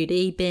natural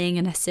beauty being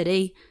in a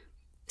city.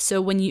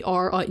 So when you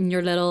are out in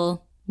your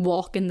little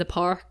walk in the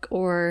park,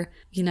 or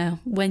you know,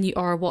 when you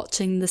are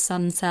watching the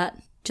sunset,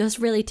 just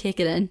really take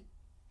it in.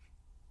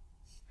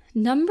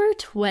 Number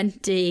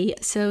 20.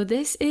 So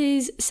this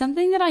is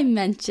something that I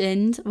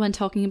mentioned when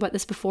talking about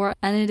this before,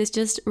 and it is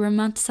just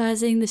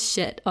romanticizing the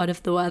shit out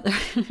of the weather.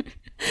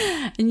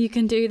 And you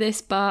can do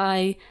this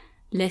by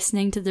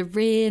listening to the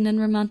rain and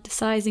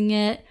romanticizing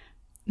it,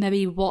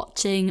 maybe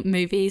watching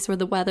movies where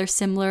the weather's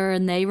similar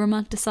and they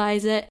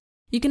romanticize it.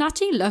 You can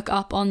actually look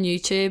up on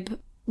YouTube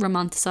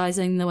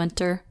romanticizing the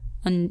winter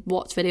and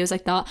watch videos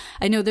like that.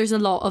 I know there's a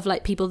lot of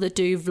like people that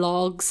do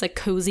vlogs, like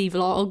cozy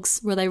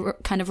vlogs, where they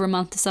kind of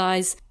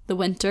romanticize the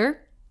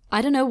winter.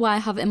 I don't know why I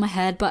have it in my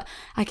head, but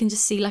I can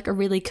just see like a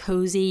really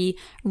cozy,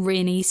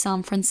 rainy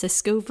San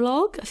Francisco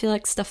vlog. I feel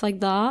like stuff like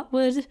that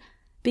would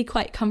be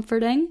quite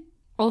comforting.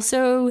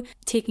 Also,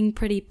 taking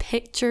pretty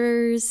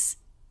pictures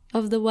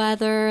of the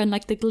weather and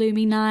like the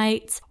gloomy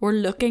nights, or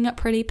looking at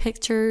pretty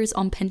pictures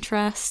on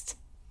Pinterest.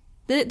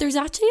 There's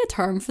actually a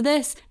term for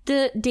this.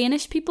 The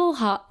Danish people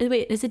have...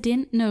 Wait, is it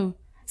No.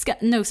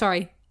 No,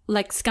 sorry.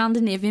 Like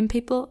Scandinavian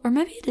people, or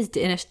maybe it is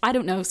Danish. I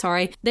don't know,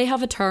 sorry. They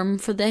have a term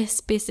for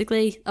this,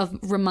 basically, of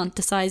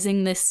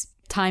romanticizing this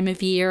time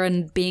of year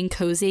and being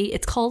cozy.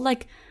 It's called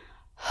like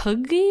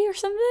Hygge or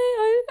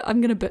something.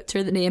 I'm going to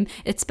butcher the name.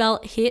 It's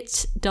spelled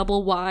Hyygge.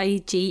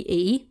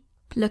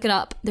 Look it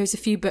up. There's a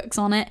few books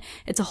on it.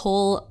 It's a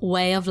whole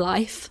way of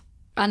life.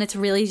 And it's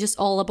really just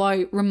all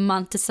about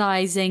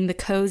romanticizing the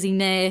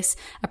coziness,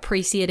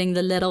 appreciating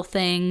the little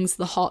things,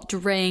 the hot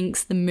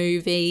drinks, the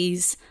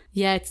movies.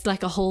 Yeah, it's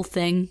like a whole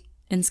thing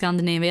in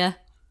Scandinavia.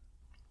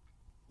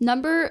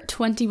 Number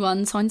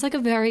 21 sounds like a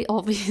very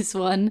obvious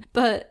one,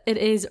 but it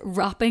is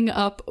wrapping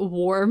up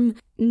warm.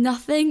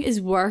 Nothing is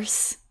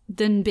worse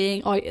than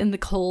being out in the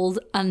cold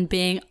and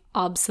being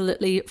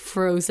absolutely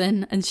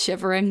frozen and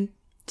shivering.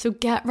 So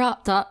get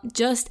wrapped up.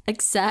 Just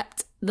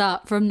accept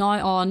that from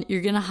now on you're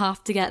going to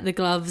have to get the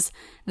gloves,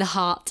 the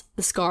hat,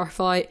 the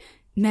scarf out,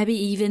 maybe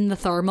even the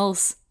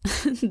thermals,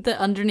 the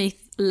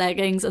underneath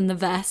leggings and the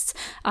vests.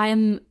 I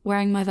am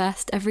wearing my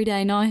vest every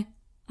day now and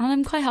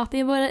I'm quite happy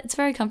about it. It's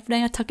very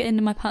comforting. I tuck it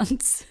into my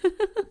pants.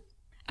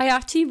 I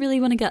actually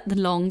really want to get the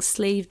long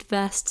sleeved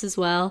vests as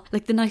well,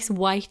 like the nice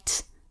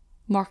white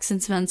Marks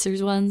and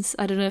Spencer's ones.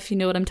 I don't know if you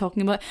know what I'm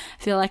talking about.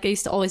 I feel like I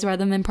used to always wear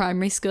them in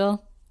primary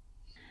school.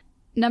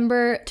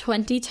 Number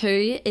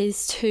 22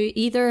 is to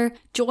either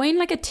join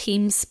like a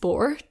team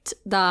sport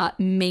that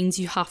means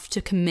you have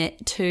to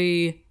commit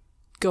to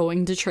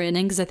going to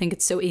training, because I think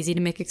it's so easy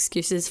to make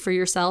excuses for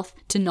yourself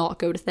to not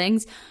go to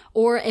things.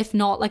 Or if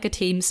not like a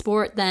team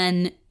sport,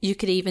 then you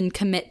could even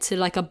commit to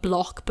like a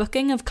block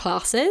booking of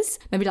classes,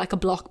 maybe like a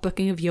block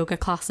booking of yoga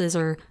classes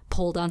or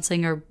pole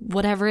dancing or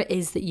whatever it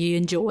is that you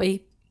enjoy.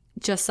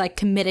 Just like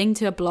committing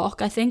to a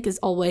block, I think, is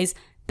always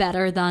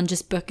better than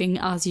just booking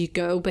as you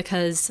go,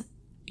 because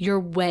you're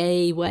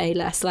way, way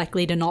less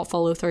likely to not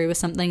follow through with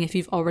something if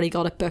you've already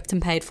got it booked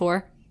and paid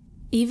for.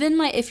 Even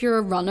like if you're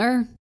a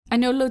runner, I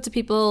know loads of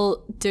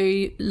people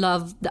do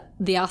love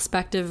the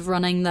aspect of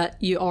running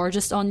that you are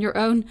just on your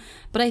own,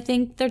 but I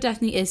think there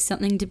definitely is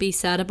something to be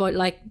said about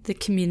like the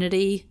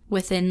community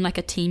within like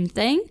a team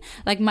thing.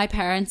 Like my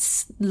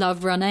parents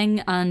love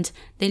running and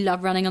they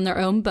love running on their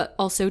own, but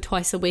also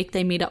twice a week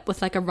they meet up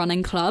with like a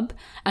running club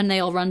and they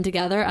all run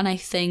together, and I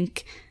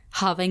think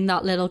having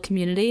that little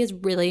community is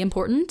really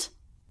important.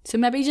 So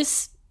maybe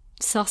just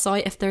suss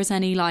out if there's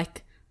any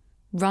like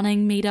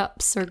running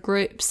meetups or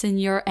groups in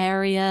your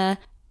area.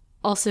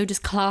 Also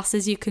just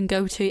classes you can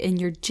go to in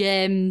your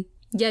gym.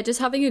 Yeah, just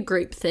having a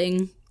group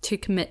thing to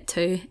commit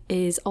to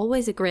is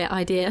always a great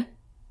idea.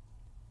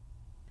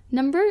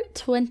 Number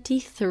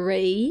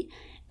 23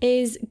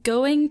 is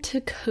going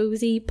to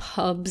cozy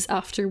pubs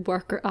after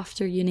work or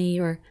after uni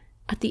or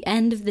at the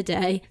end of the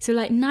day. So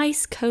like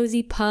nice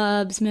cozy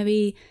pubs,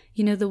 maybe,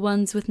 you know, the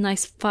ones with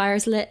nice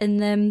fires lit in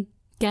them,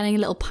 getting a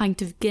little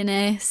pint of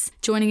Guinness,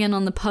 joining in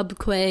on the pub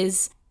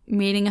quiz,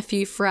 meeting a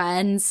few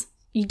friends.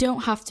 You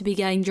don't have to be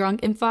getting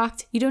drunk. In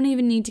fact, you don't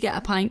even need to get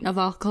a pint of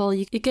alcohol.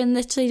 You can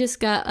literally just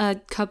get a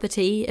cup of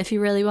tea if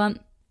you really want.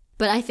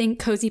 But I think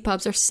cozy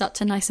pubs are such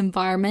a nice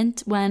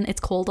environment when it's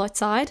cold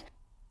outside.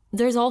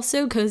 There's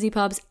also cozy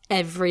pubs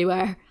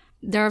everywhere.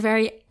 They're a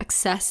very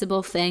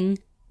accessible thing.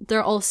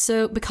 They're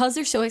also, because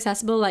they're so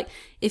accessible, like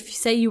if you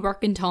say you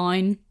work in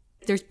town,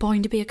 there's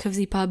bound to be a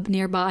cozy pub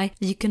nearby.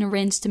 You can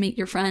arrange to meet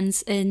your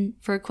friends in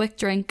for a quick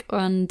drink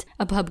and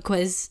a pub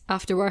quiz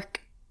after work.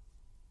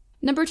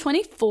 Number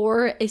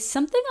 24 is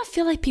something I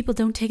feel like people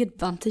don't take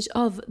advantage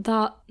of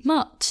that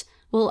much.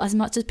 Well, as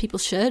much as people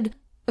should.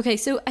 Okay,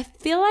 so I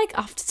feel like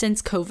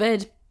since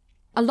COVID,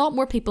 a lot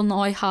more people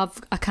now have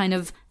a kind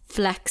of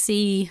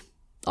flexi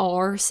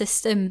hour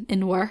system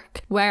in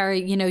work where,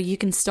 you know, you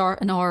can start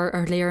an hour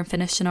earlier and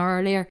finish an hour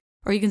earlier,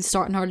 or you can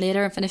start an hour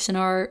later and finish an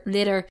hour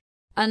later.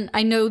 And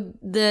I know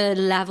the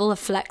level of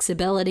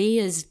flexibility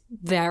is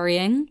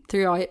varying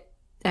throughout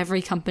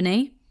every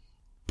company,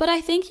 but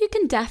I think you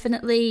can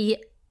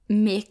definitely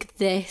make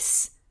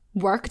this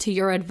work to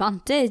your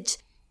advantage.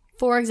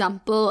 For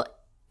example,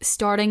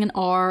 starting an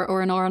hour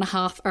or an hour and a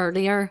half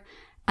earlier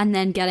and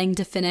then getting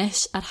to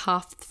finish at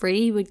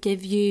 3:30 would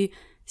give you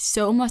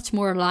so much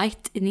more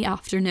light in the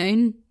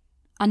afternoon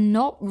and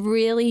not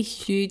really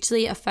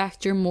hugely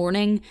affect your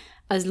morning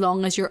as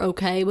long as you're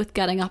okay with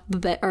getting up a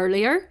bit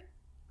earlier.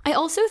 I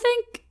also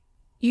think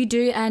you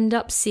do end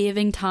up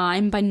saving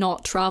time by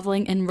not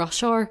travelling in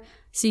rush hour.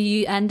 So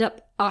you end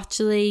up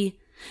actually,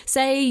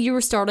 say you were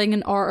starting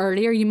an hour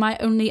earlier, you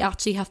might only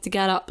actually have to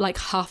get up like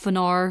half an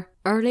hour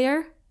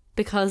earlier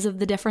because of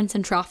the difference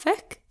in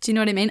traffic. Do you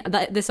know what I mean?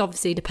 This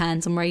obviously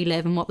depends on where you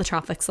live and what the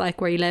traffic's like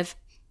where you live.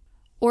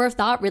 Or if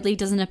that really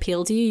doesn't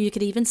appeal to you, you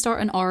could even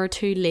start an hour or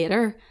two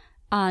later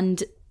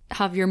and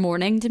have your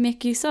morning to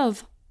make use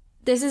of.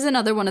 This is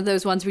another one of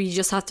those ones where you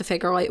just have to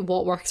figure out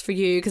what works for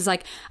you, because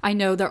like I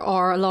know there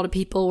are a lot of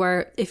people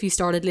where if you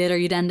started later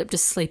you'd end up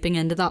just sleeping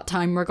into that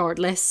time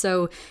regardless.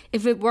 So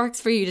if it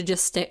works for you to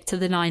just stick to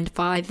the 9 to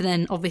 5,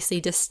 then obviously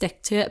just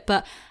stick to it.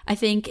 But I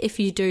think if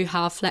you do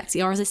have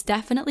flexi hours, it's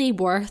definitely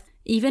worth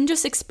even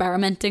just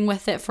experimenting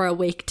with it for a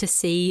week to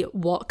see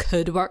what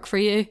could work for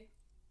you.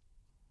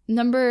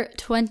 Number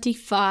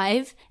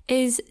 25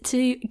 is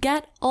to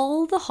get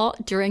all the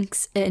hot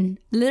drinks in.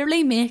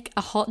 Literally make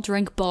a hot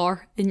drink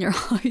bar in your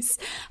house.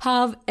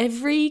 Have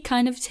every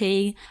kind of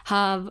tea.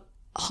 Have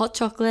hot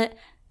chocolate,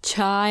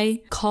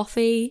 chai,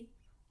 coffee.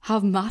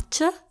 Have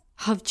matcha.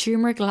 Have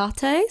turmeric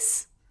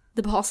lattes.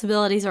 The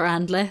possibilities are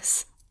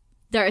endless.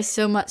 There is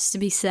so much to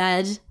be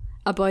said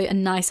about a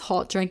nice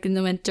hot drink in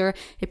the winter.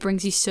 It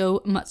brings you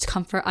so much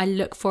comfort. I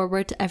look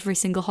forward to every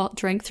single hot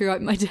drink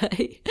throughout my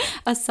day.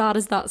 As sad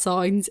as that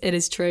sounds, it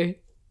is true.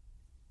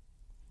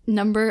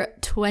 Number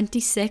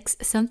 26,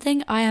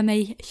 something I am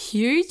a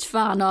huge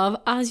fan of,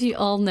 as you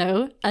all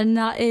know, and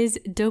that is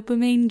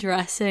dopamine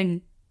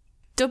dressing.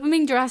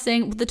 Dopamine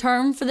dressing, the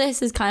term for this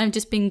has kind of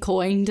just been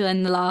coined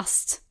in the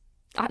last,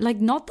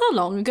 like not that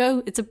long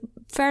ago. It's a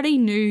fairly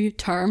new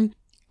term.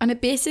 And it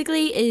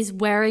basically is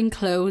wearing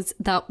clothes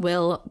that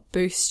will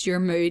boost your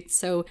mood.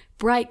 So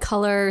bright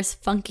colours,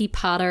 funky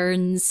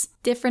patterns,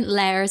 different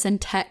layers and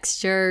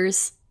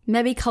textures.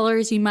 Maybe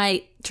colours you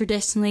might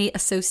traditionally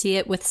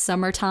associate with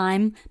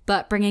summertime,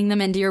 but bringing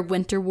them into your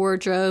winter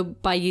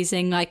wardrobe by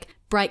using like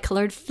bright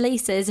coloured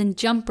fleeces and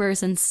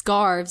jumpers and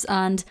scarves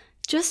and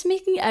just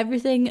making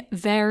everything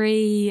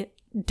very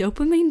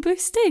dopamine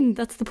boosting.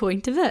 That's the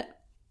point of it.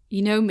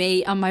 You know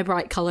me and my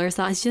bright colours,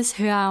 that is just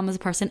who I am as a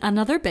person.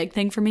 Another big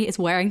thing for me is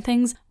wearing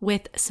things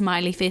with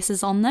smiley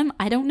faces on them.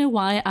 I don't know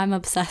why I'm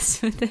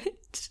obsessed with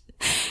it.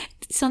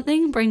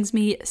 Something brings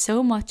me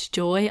so much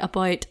joy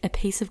about a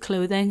piece of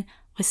clothing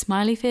with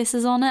smiley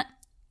faces on it.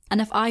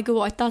 And if I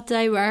go out that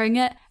day wearing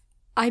it,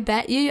 I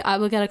bet you I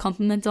will get a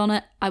compliment on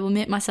it. I will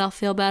make myself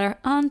feel better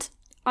and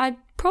I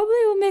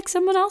probably will make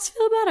someone else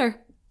feel better.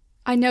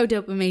 I know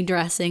dopamine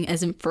dressing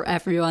isn't for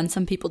everyone.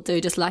 Some people do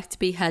just like to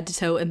be head to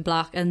toe in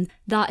black, and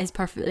that is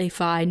perfectly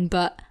fine,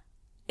 but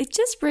it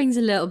just brings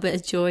a little bit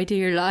of joy to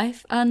your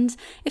life. And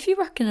if you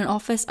work in an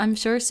office, I'm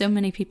sure so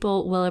many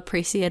people will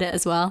appreciate it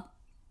as well.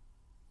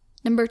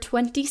 Number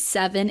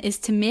 27 is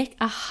to make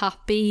a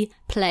happy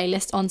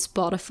playlist on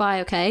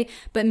Spotify, okay?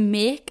 But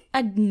make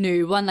a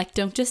new one. Like,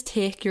 don't just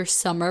take your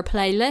summer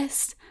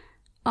playlist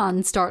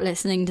and start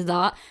listening to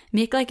that.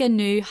 Make like a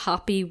new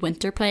happy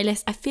winter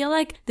playlist. I feel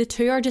like the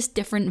two are just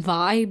different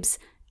vibes.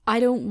 I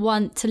don't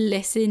want to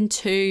listen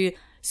to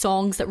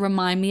songs that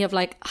remind me of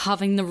like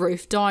having the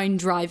roof down,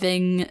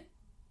 driving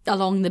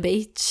along the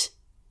beach.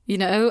 You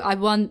know,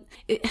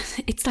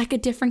 it's like a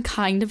different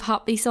kind of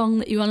happy song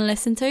that you want to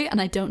listen to, and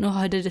I don't know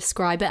how to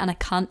describe it, and I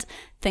can't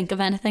think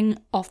of anything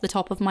off the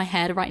top of my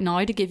head right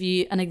now to give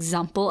you an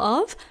example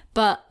of,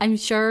 but I'm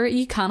sure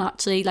you can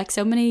actually, like,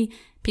 so many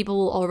people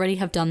will already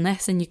have done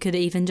this, and you could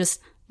even just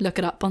look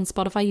it up on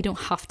Spotify. You don't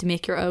have to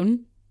make your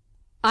own.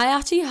 I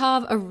actually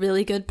have a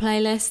really good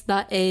playlist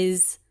that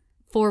is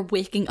for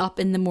waking up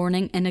in the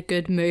morning in a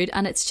good mood,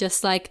 and it's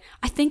just like,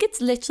 I think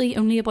it's literally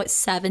only about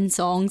 7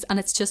 songs, and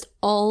it's just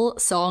all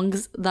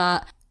songs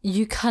that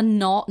you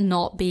cannot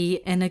not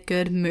be in a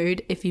good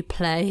mood if you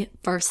play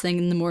first thing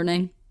in the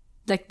morning.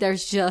 Like,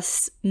 there's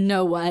just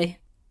no way.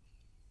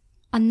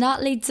 And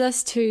that leads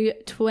us to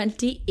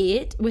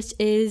 28, which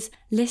is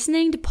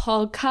listening to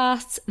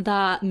podcasts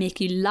that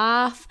make you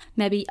laugh,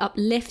 maybe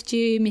uplift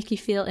you, make you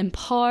feel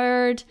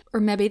empowered, or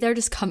maybe they're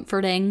just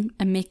comforting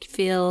and make you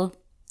feel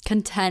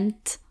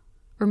content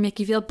or make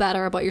you feel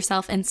better about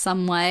yourself in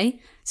some way.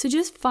 So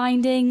just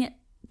finding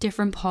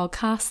different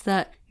podcasts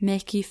that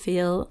make you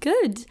feel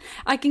good.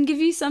 I can give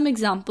you some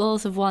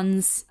examples of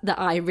ones that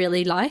I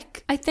really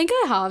like. I think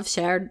I have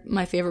shared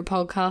my favourite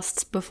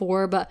podcasts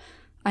before, but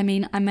I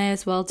mean, I may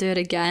as well do it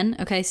again.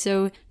 Okay,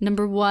 so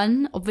number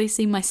 1,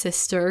 obviously My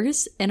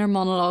Sisters, Inner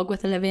Monologue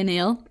with Olivia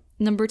Neal.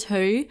 Number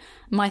 2,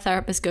 My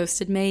Therapist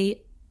Ghosted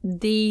Me.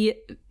 The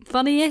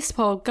funniest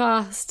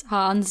podcast,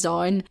 hands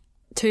down.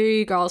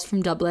 2 girls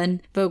from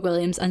Dublin, Vogue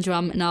Williams and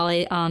Joanne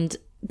McNally, and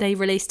they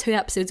release 2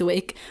 episodes a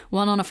week,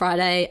 one on a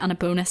Friday and a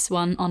bonus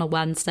one on a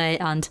Wednesday,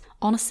 and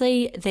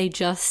honestly, they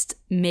just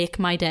make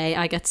my day.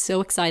 I get so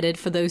excited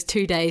for those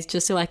 2 days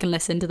just so I can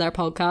listen to their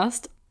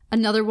podcast.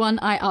 Another one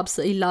I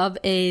absolutely love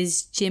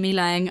is Jamie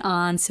Lang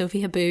and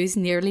Sophie Habu's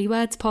Nearly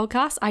Weds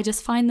podcast. I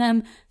just find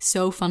them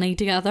so funny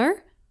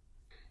together.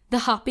 The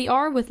Happy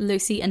Hour with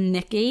Lucy and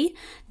Nikki.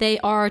 They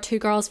are 2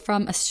 girls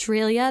from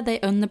Australia.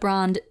 They own the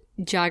brand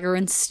Jagger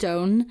and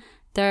Stone.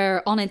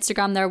 They're on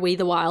Instagram, they're We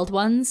the Wild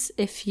Ones,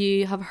 if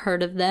you have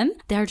heard of them.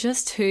 They're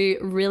just 2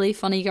 really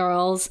funny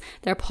girls.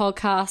 Their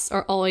podcasts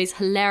are always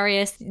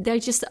hilarious. They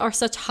just are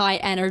such high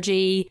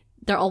energy.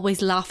 They're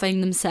always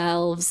laughing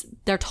themselves.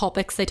 Their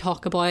topics they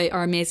talk about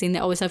are amazing. They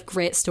always have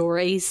great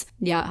stories.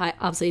 Yeah, I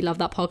absolutely love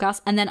that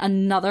podcast. And then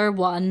another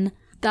one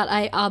that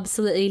I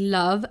absolutely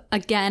love,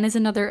 again, is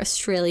another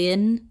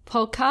Australian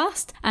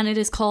podcast. And it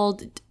is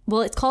called,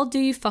 well, it's called Do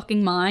You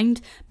Fucking Mind?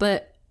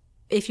 But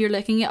if you're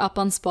looking it up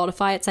on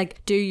Spotify, it's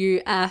like do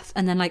you F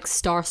and then like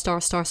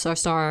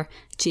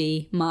 *****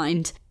 G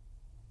mind.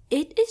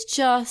 It is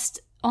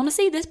just,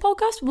 honestly, this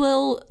podcast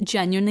will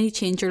genuinely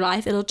change your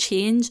life. It'll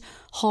change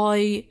how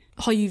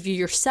you view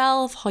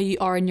yourself, how you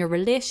are in your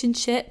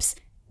relationships.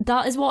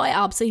 That is what I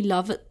absolutely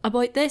love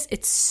about this.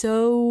 It's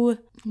so,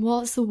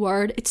 what's the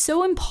word? It's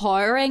so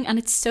empowering, and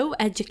it's so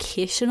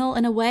educational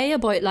in a way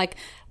about like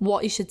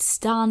what you should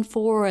stand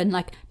for and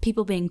like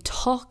people being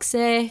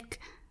toxic.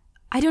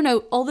 I don't know,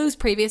 all those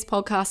previous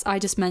podcasts I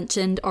just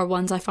mentioned are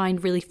ones I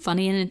find really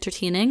funny and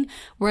entertaining,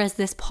 whereas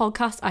this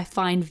podcast I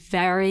find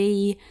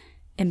very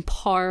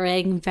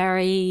empowering,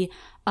 very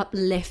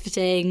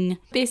uplifting.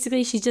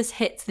 Basically, she just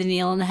hits the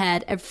nail on the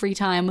head every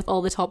time with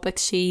all the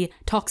topics she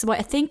talks about.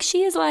 I think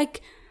she is like,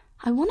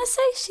 I want to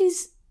say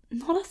she's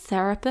not a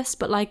therapist,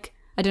 but like,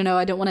 I don't know,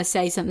 I don't want to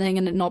say something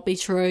and it not be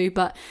true,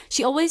 but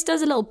she always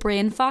does a little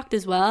brain fact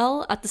as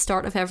well at the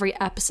start of every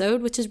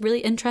episode, which is really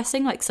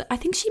interesting. Like, so I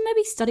think she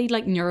maybe studied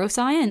like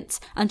neuroscience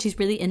and she's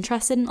really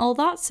interested in all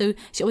that. So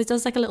she always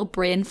does like a little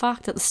brain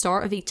fact at the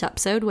start of each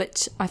episode,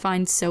 which I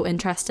find so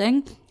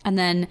interesting. And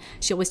then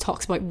she always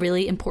talks about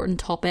really important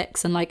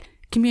topics and like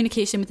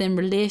communication within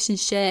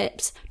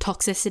relationships,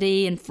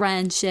 toxicity and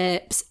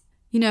friendships,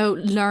 you know,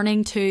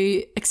 learning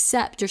to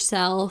accept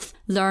yourself,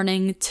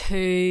 learning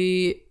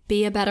to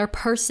be a better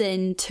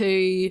person,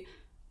 to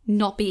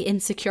not be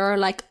insecure,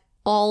 like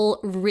all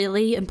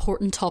really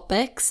important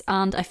topics.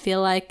 And I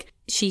feel like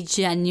she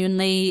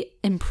genuinely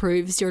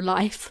improves your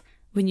life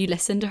when you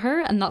listen to her.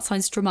 And that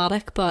sounds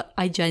dramatic, but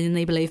I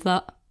genuinely believe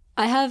that.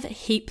 I have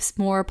heaps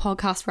more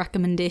podcast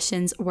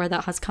recommendations where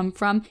that has come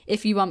from.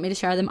 If you want me to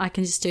share them, I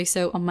can just do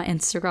so on my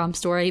Instagram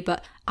story.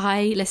 But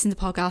I listen to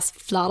podcasts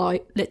flat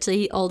out,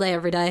 literally all day,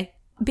 every day.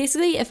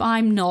 Basically, if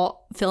I'm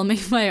not filming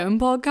my own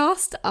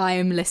podcast,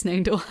 I'm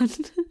listening to one.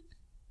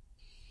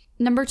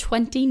 Number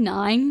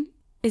 29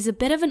 is a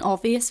bit of an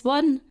obvious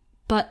one,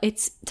 but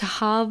it's to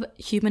have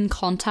human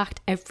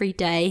contact every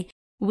day.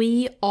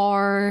 We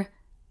are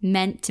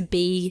meant to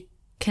be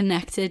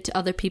connected to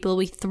other people.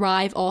 We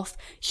thrive off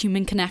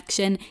human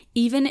connection.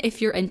 Even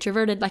if you're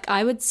introverted, like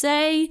I would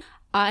say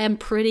I am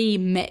pretty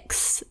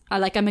mixed.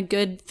 I'm a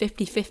good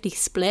 50-50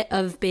 split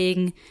of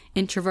being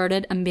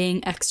introverted and being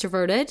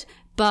extroverted.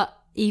 But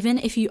even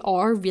if you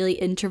are really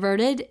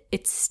introverted,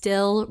 it's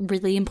still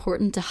really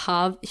important to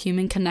have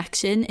human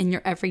connection in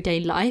your everyday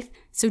life.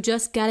 So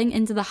just getting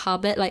into the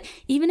habit, like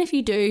even if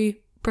you do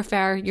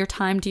prefer your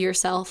time to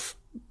yourself,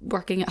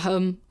 working at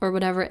home or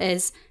whatever it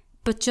is,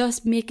 but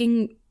just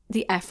making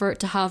the effort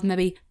to have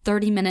maybe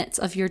 30 minutes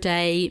of your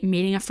day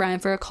meeting a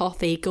friend for a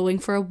coffee, going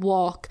for a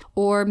walk,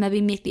 or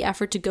maybe make the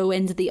effort to go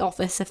into the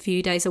office a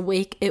few days a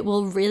week, it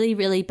will really,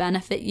 really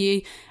benefit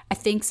you. I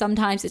think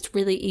sometimes it's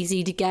really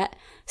easy to get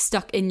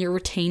stuck in your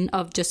routine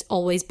of just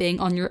always being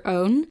on your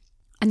own,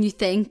 and you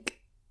think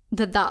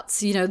that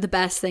that's, you know, the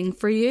best thing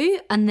for you,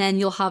 and then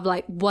you'll have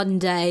like one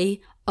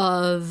day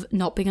of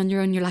not being on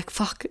your own, you're like,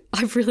 fuck,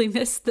 I've really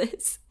missed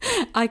this.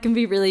 I can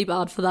be really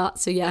bad for that.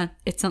 So yeah,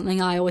 it's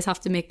something I always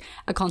have to make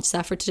a conscious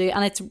effort to do,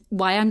 and it's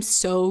why I'm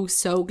so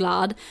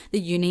glad the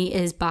uni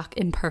is back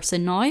in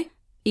person now.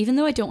 Even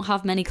though I don't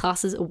have many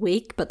classes a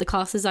week, but the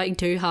classes I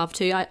do have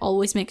to, I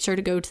always make sure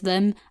to go to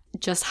them.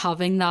 Just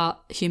having that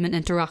human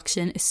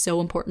interaction is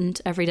so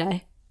important every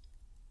day.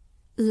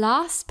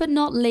 Last but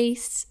not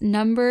least,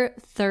 number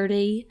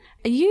 30.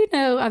 You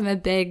know I'm a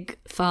big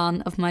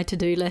fan of my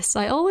to-do lists.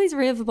 I always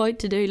rave about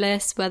to-do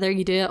lists, whether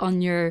you do it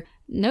on your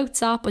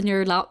notes app, on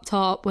your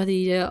laptop, whether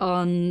you do it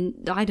on,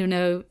 I don't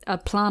know, a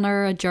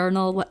planner, a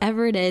journal,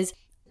 whatever it is.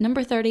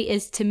 Number 30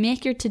 is to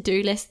make your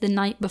to-do list the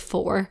night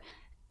before.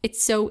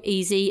 It's so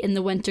easy in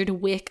the winter to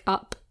wake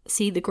up,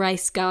 see the grey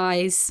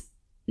skies,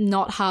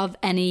 not have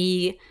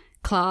any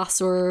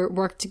class or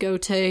work to go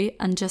to,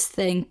 and just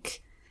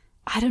think,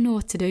 I don't know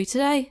what to do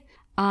today,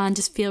 and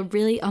just feel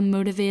really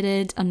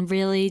unmotivated and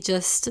really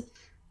just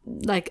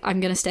like I'm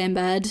going to stay in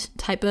bed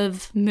type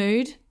of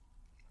mood.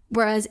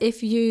 Whereas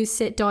if you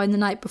sit down the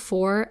night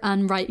before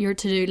and write your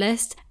to-do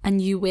list and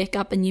you wake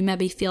up and you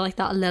maybe feel like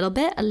that a little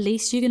bit, at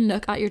least you can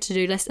look at your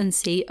to-do list and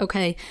see,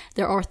 okay,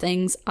 there are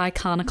things I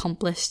can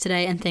accomplish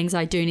today and things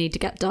I do need to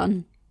get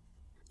done.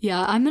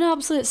 Yeah, I'm an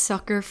absolute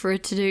sucker for a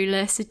to-do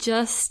list. It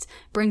just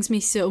brings me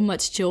so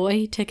much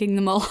joy ticking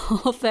them all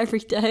off every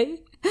day.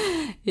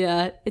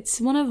 Yeah,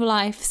 it's one of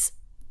life's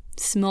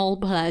small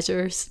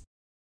pleasures.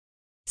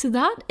 So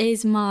that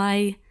is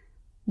my,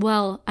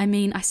 well, I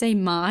mean, I say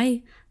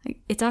my,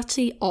 it's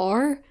actually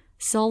our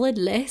solid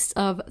list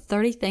of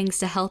 30 things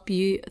to help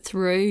you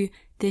through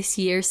this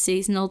year's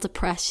seasonal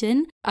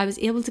depression. I was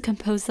able to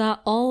compose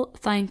that all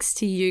thanks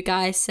to you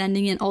guys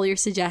sending in all your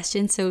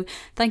suggestions. So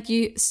thank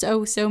you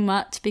so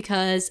much,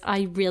 because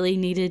I really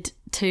needed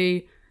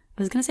to,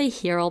 I was going to say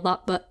hear all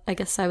that, but I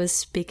guess I was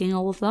speaking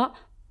all of that.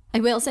 I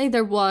will say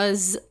there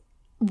was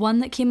one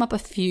that came up a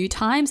few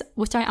times,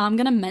 which I am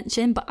going to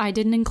mention, but I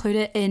didn't include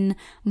it in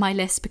my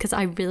list because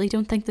I really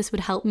don't think this would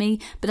help me,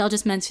 but I'll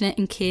just mention it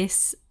in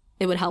case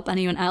it would help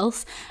anyone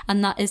else.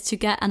 And that is to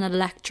get an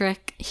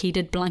electric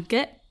heated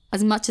blanket.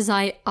 As much as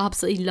I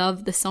absolutely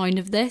love the sound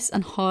of this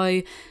and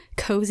how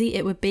cozy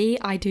it would be,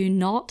 I do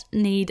not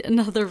need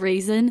another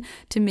reason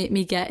to make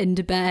me get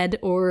into bed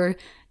or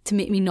to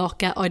make me not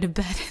get out of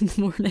bed in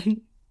the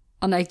morning.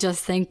 And I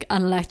just think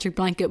an electric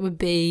blanket would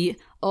be,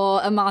 oh,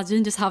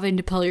 imagine just having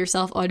to pull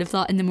yourself out of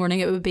that in the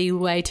morning. It would be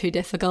way too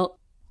difficult.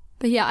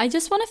 But yeah, I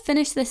just want to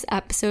finish this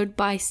episode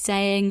by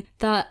saying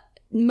that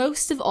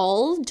most of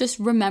all, just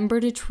remember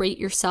to treat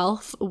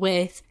yourself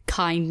with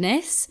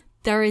kindness.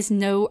 There is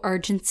no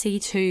urgency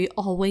to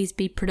always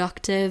be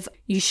productive.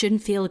 You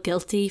shouldn't feel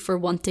guilty for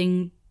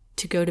wanting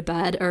to go to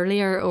bed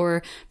earlier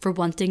or for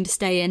wanting to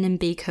stay in and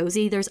be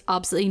cozy. There's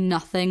absolutely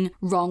nothing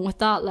wrong with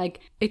that. Like,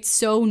 it's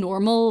so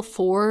normal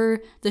for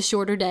the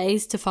shorter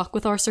days to fuck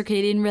with our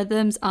circadian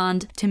rhythms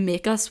and to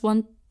make us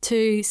want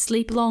to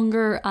sleep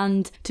longer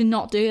and to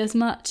not do as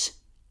much.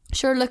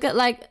 Sure, look at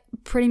like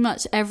pretty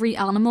much every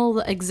animal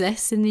that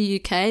exists in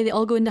the UK. They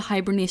all go into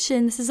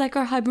hibernation. This is like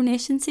our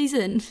hibernation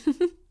season.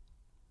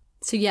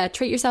 So yeah,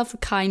 treat yourself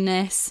with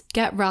kindness,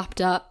 get wrapped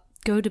up,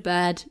 go to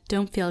bed,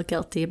 don't feel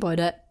guilty about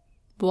it.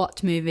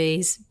 Watch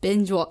movies,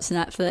 binge watch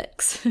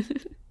Netflix,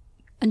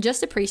 and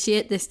just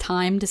appreciate this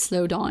time to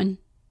slow down.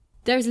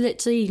 There's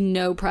literally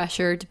no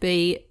pressure to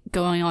be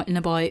going out and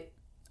about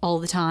all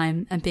the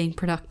time and being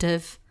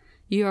productive.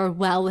 You are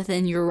well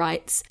within your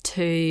rights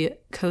to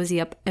cozy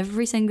up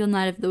every single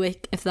night of the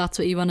week if that's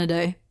what you want to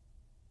do.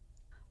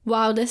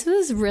 Wow, this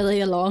was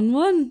really a long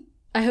one.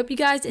 I hope you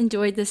guys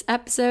enjoyed this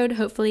episode.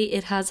 Hopefully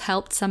it has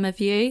helped some of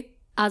you.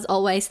 As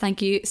always,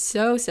 thank you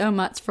so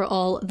much for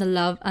all the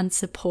love and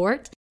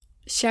support.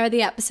 Share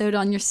the episode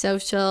on your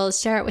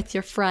socials, share it with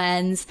your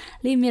friends,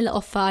 leave me a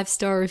little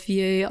 5-star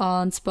review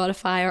on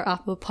Spotify or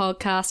Apple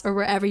Podcasts or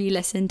wherever you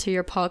listen to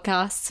your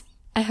podcasts.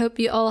 I hope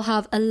you all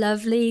have a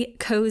lovely,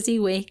 cozy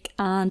week,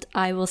 and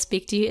I will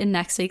speak to you in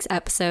next week's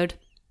episode.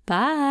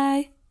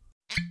 Bye!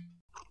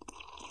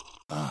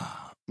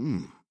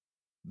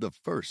 The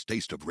first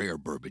taste of rare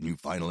bourbon you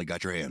finally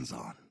got your hands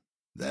on.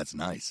 That's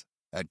nice.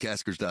 At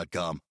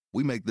Caskers.com,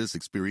 we make this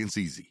experience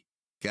easy.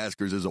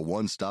 Caskers is a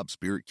one-stop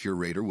spirit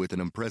curator with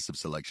an impressive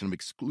selection of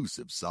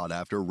exclusive,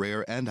 sought-after,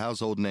 rare, and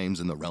household names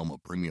in the realm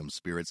of premium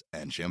spirits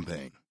and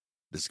champagne.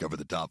 Discover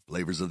the top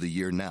flavors of the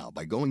year now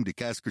by going to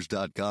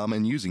Caskers.com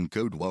and using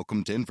code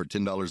WELCOME10 for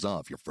 $10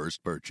 off your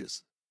first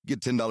purchase. Get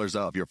 $10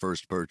 off your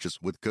first purchase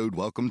with code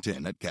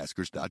WELCOME10 at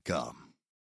Caskers.com.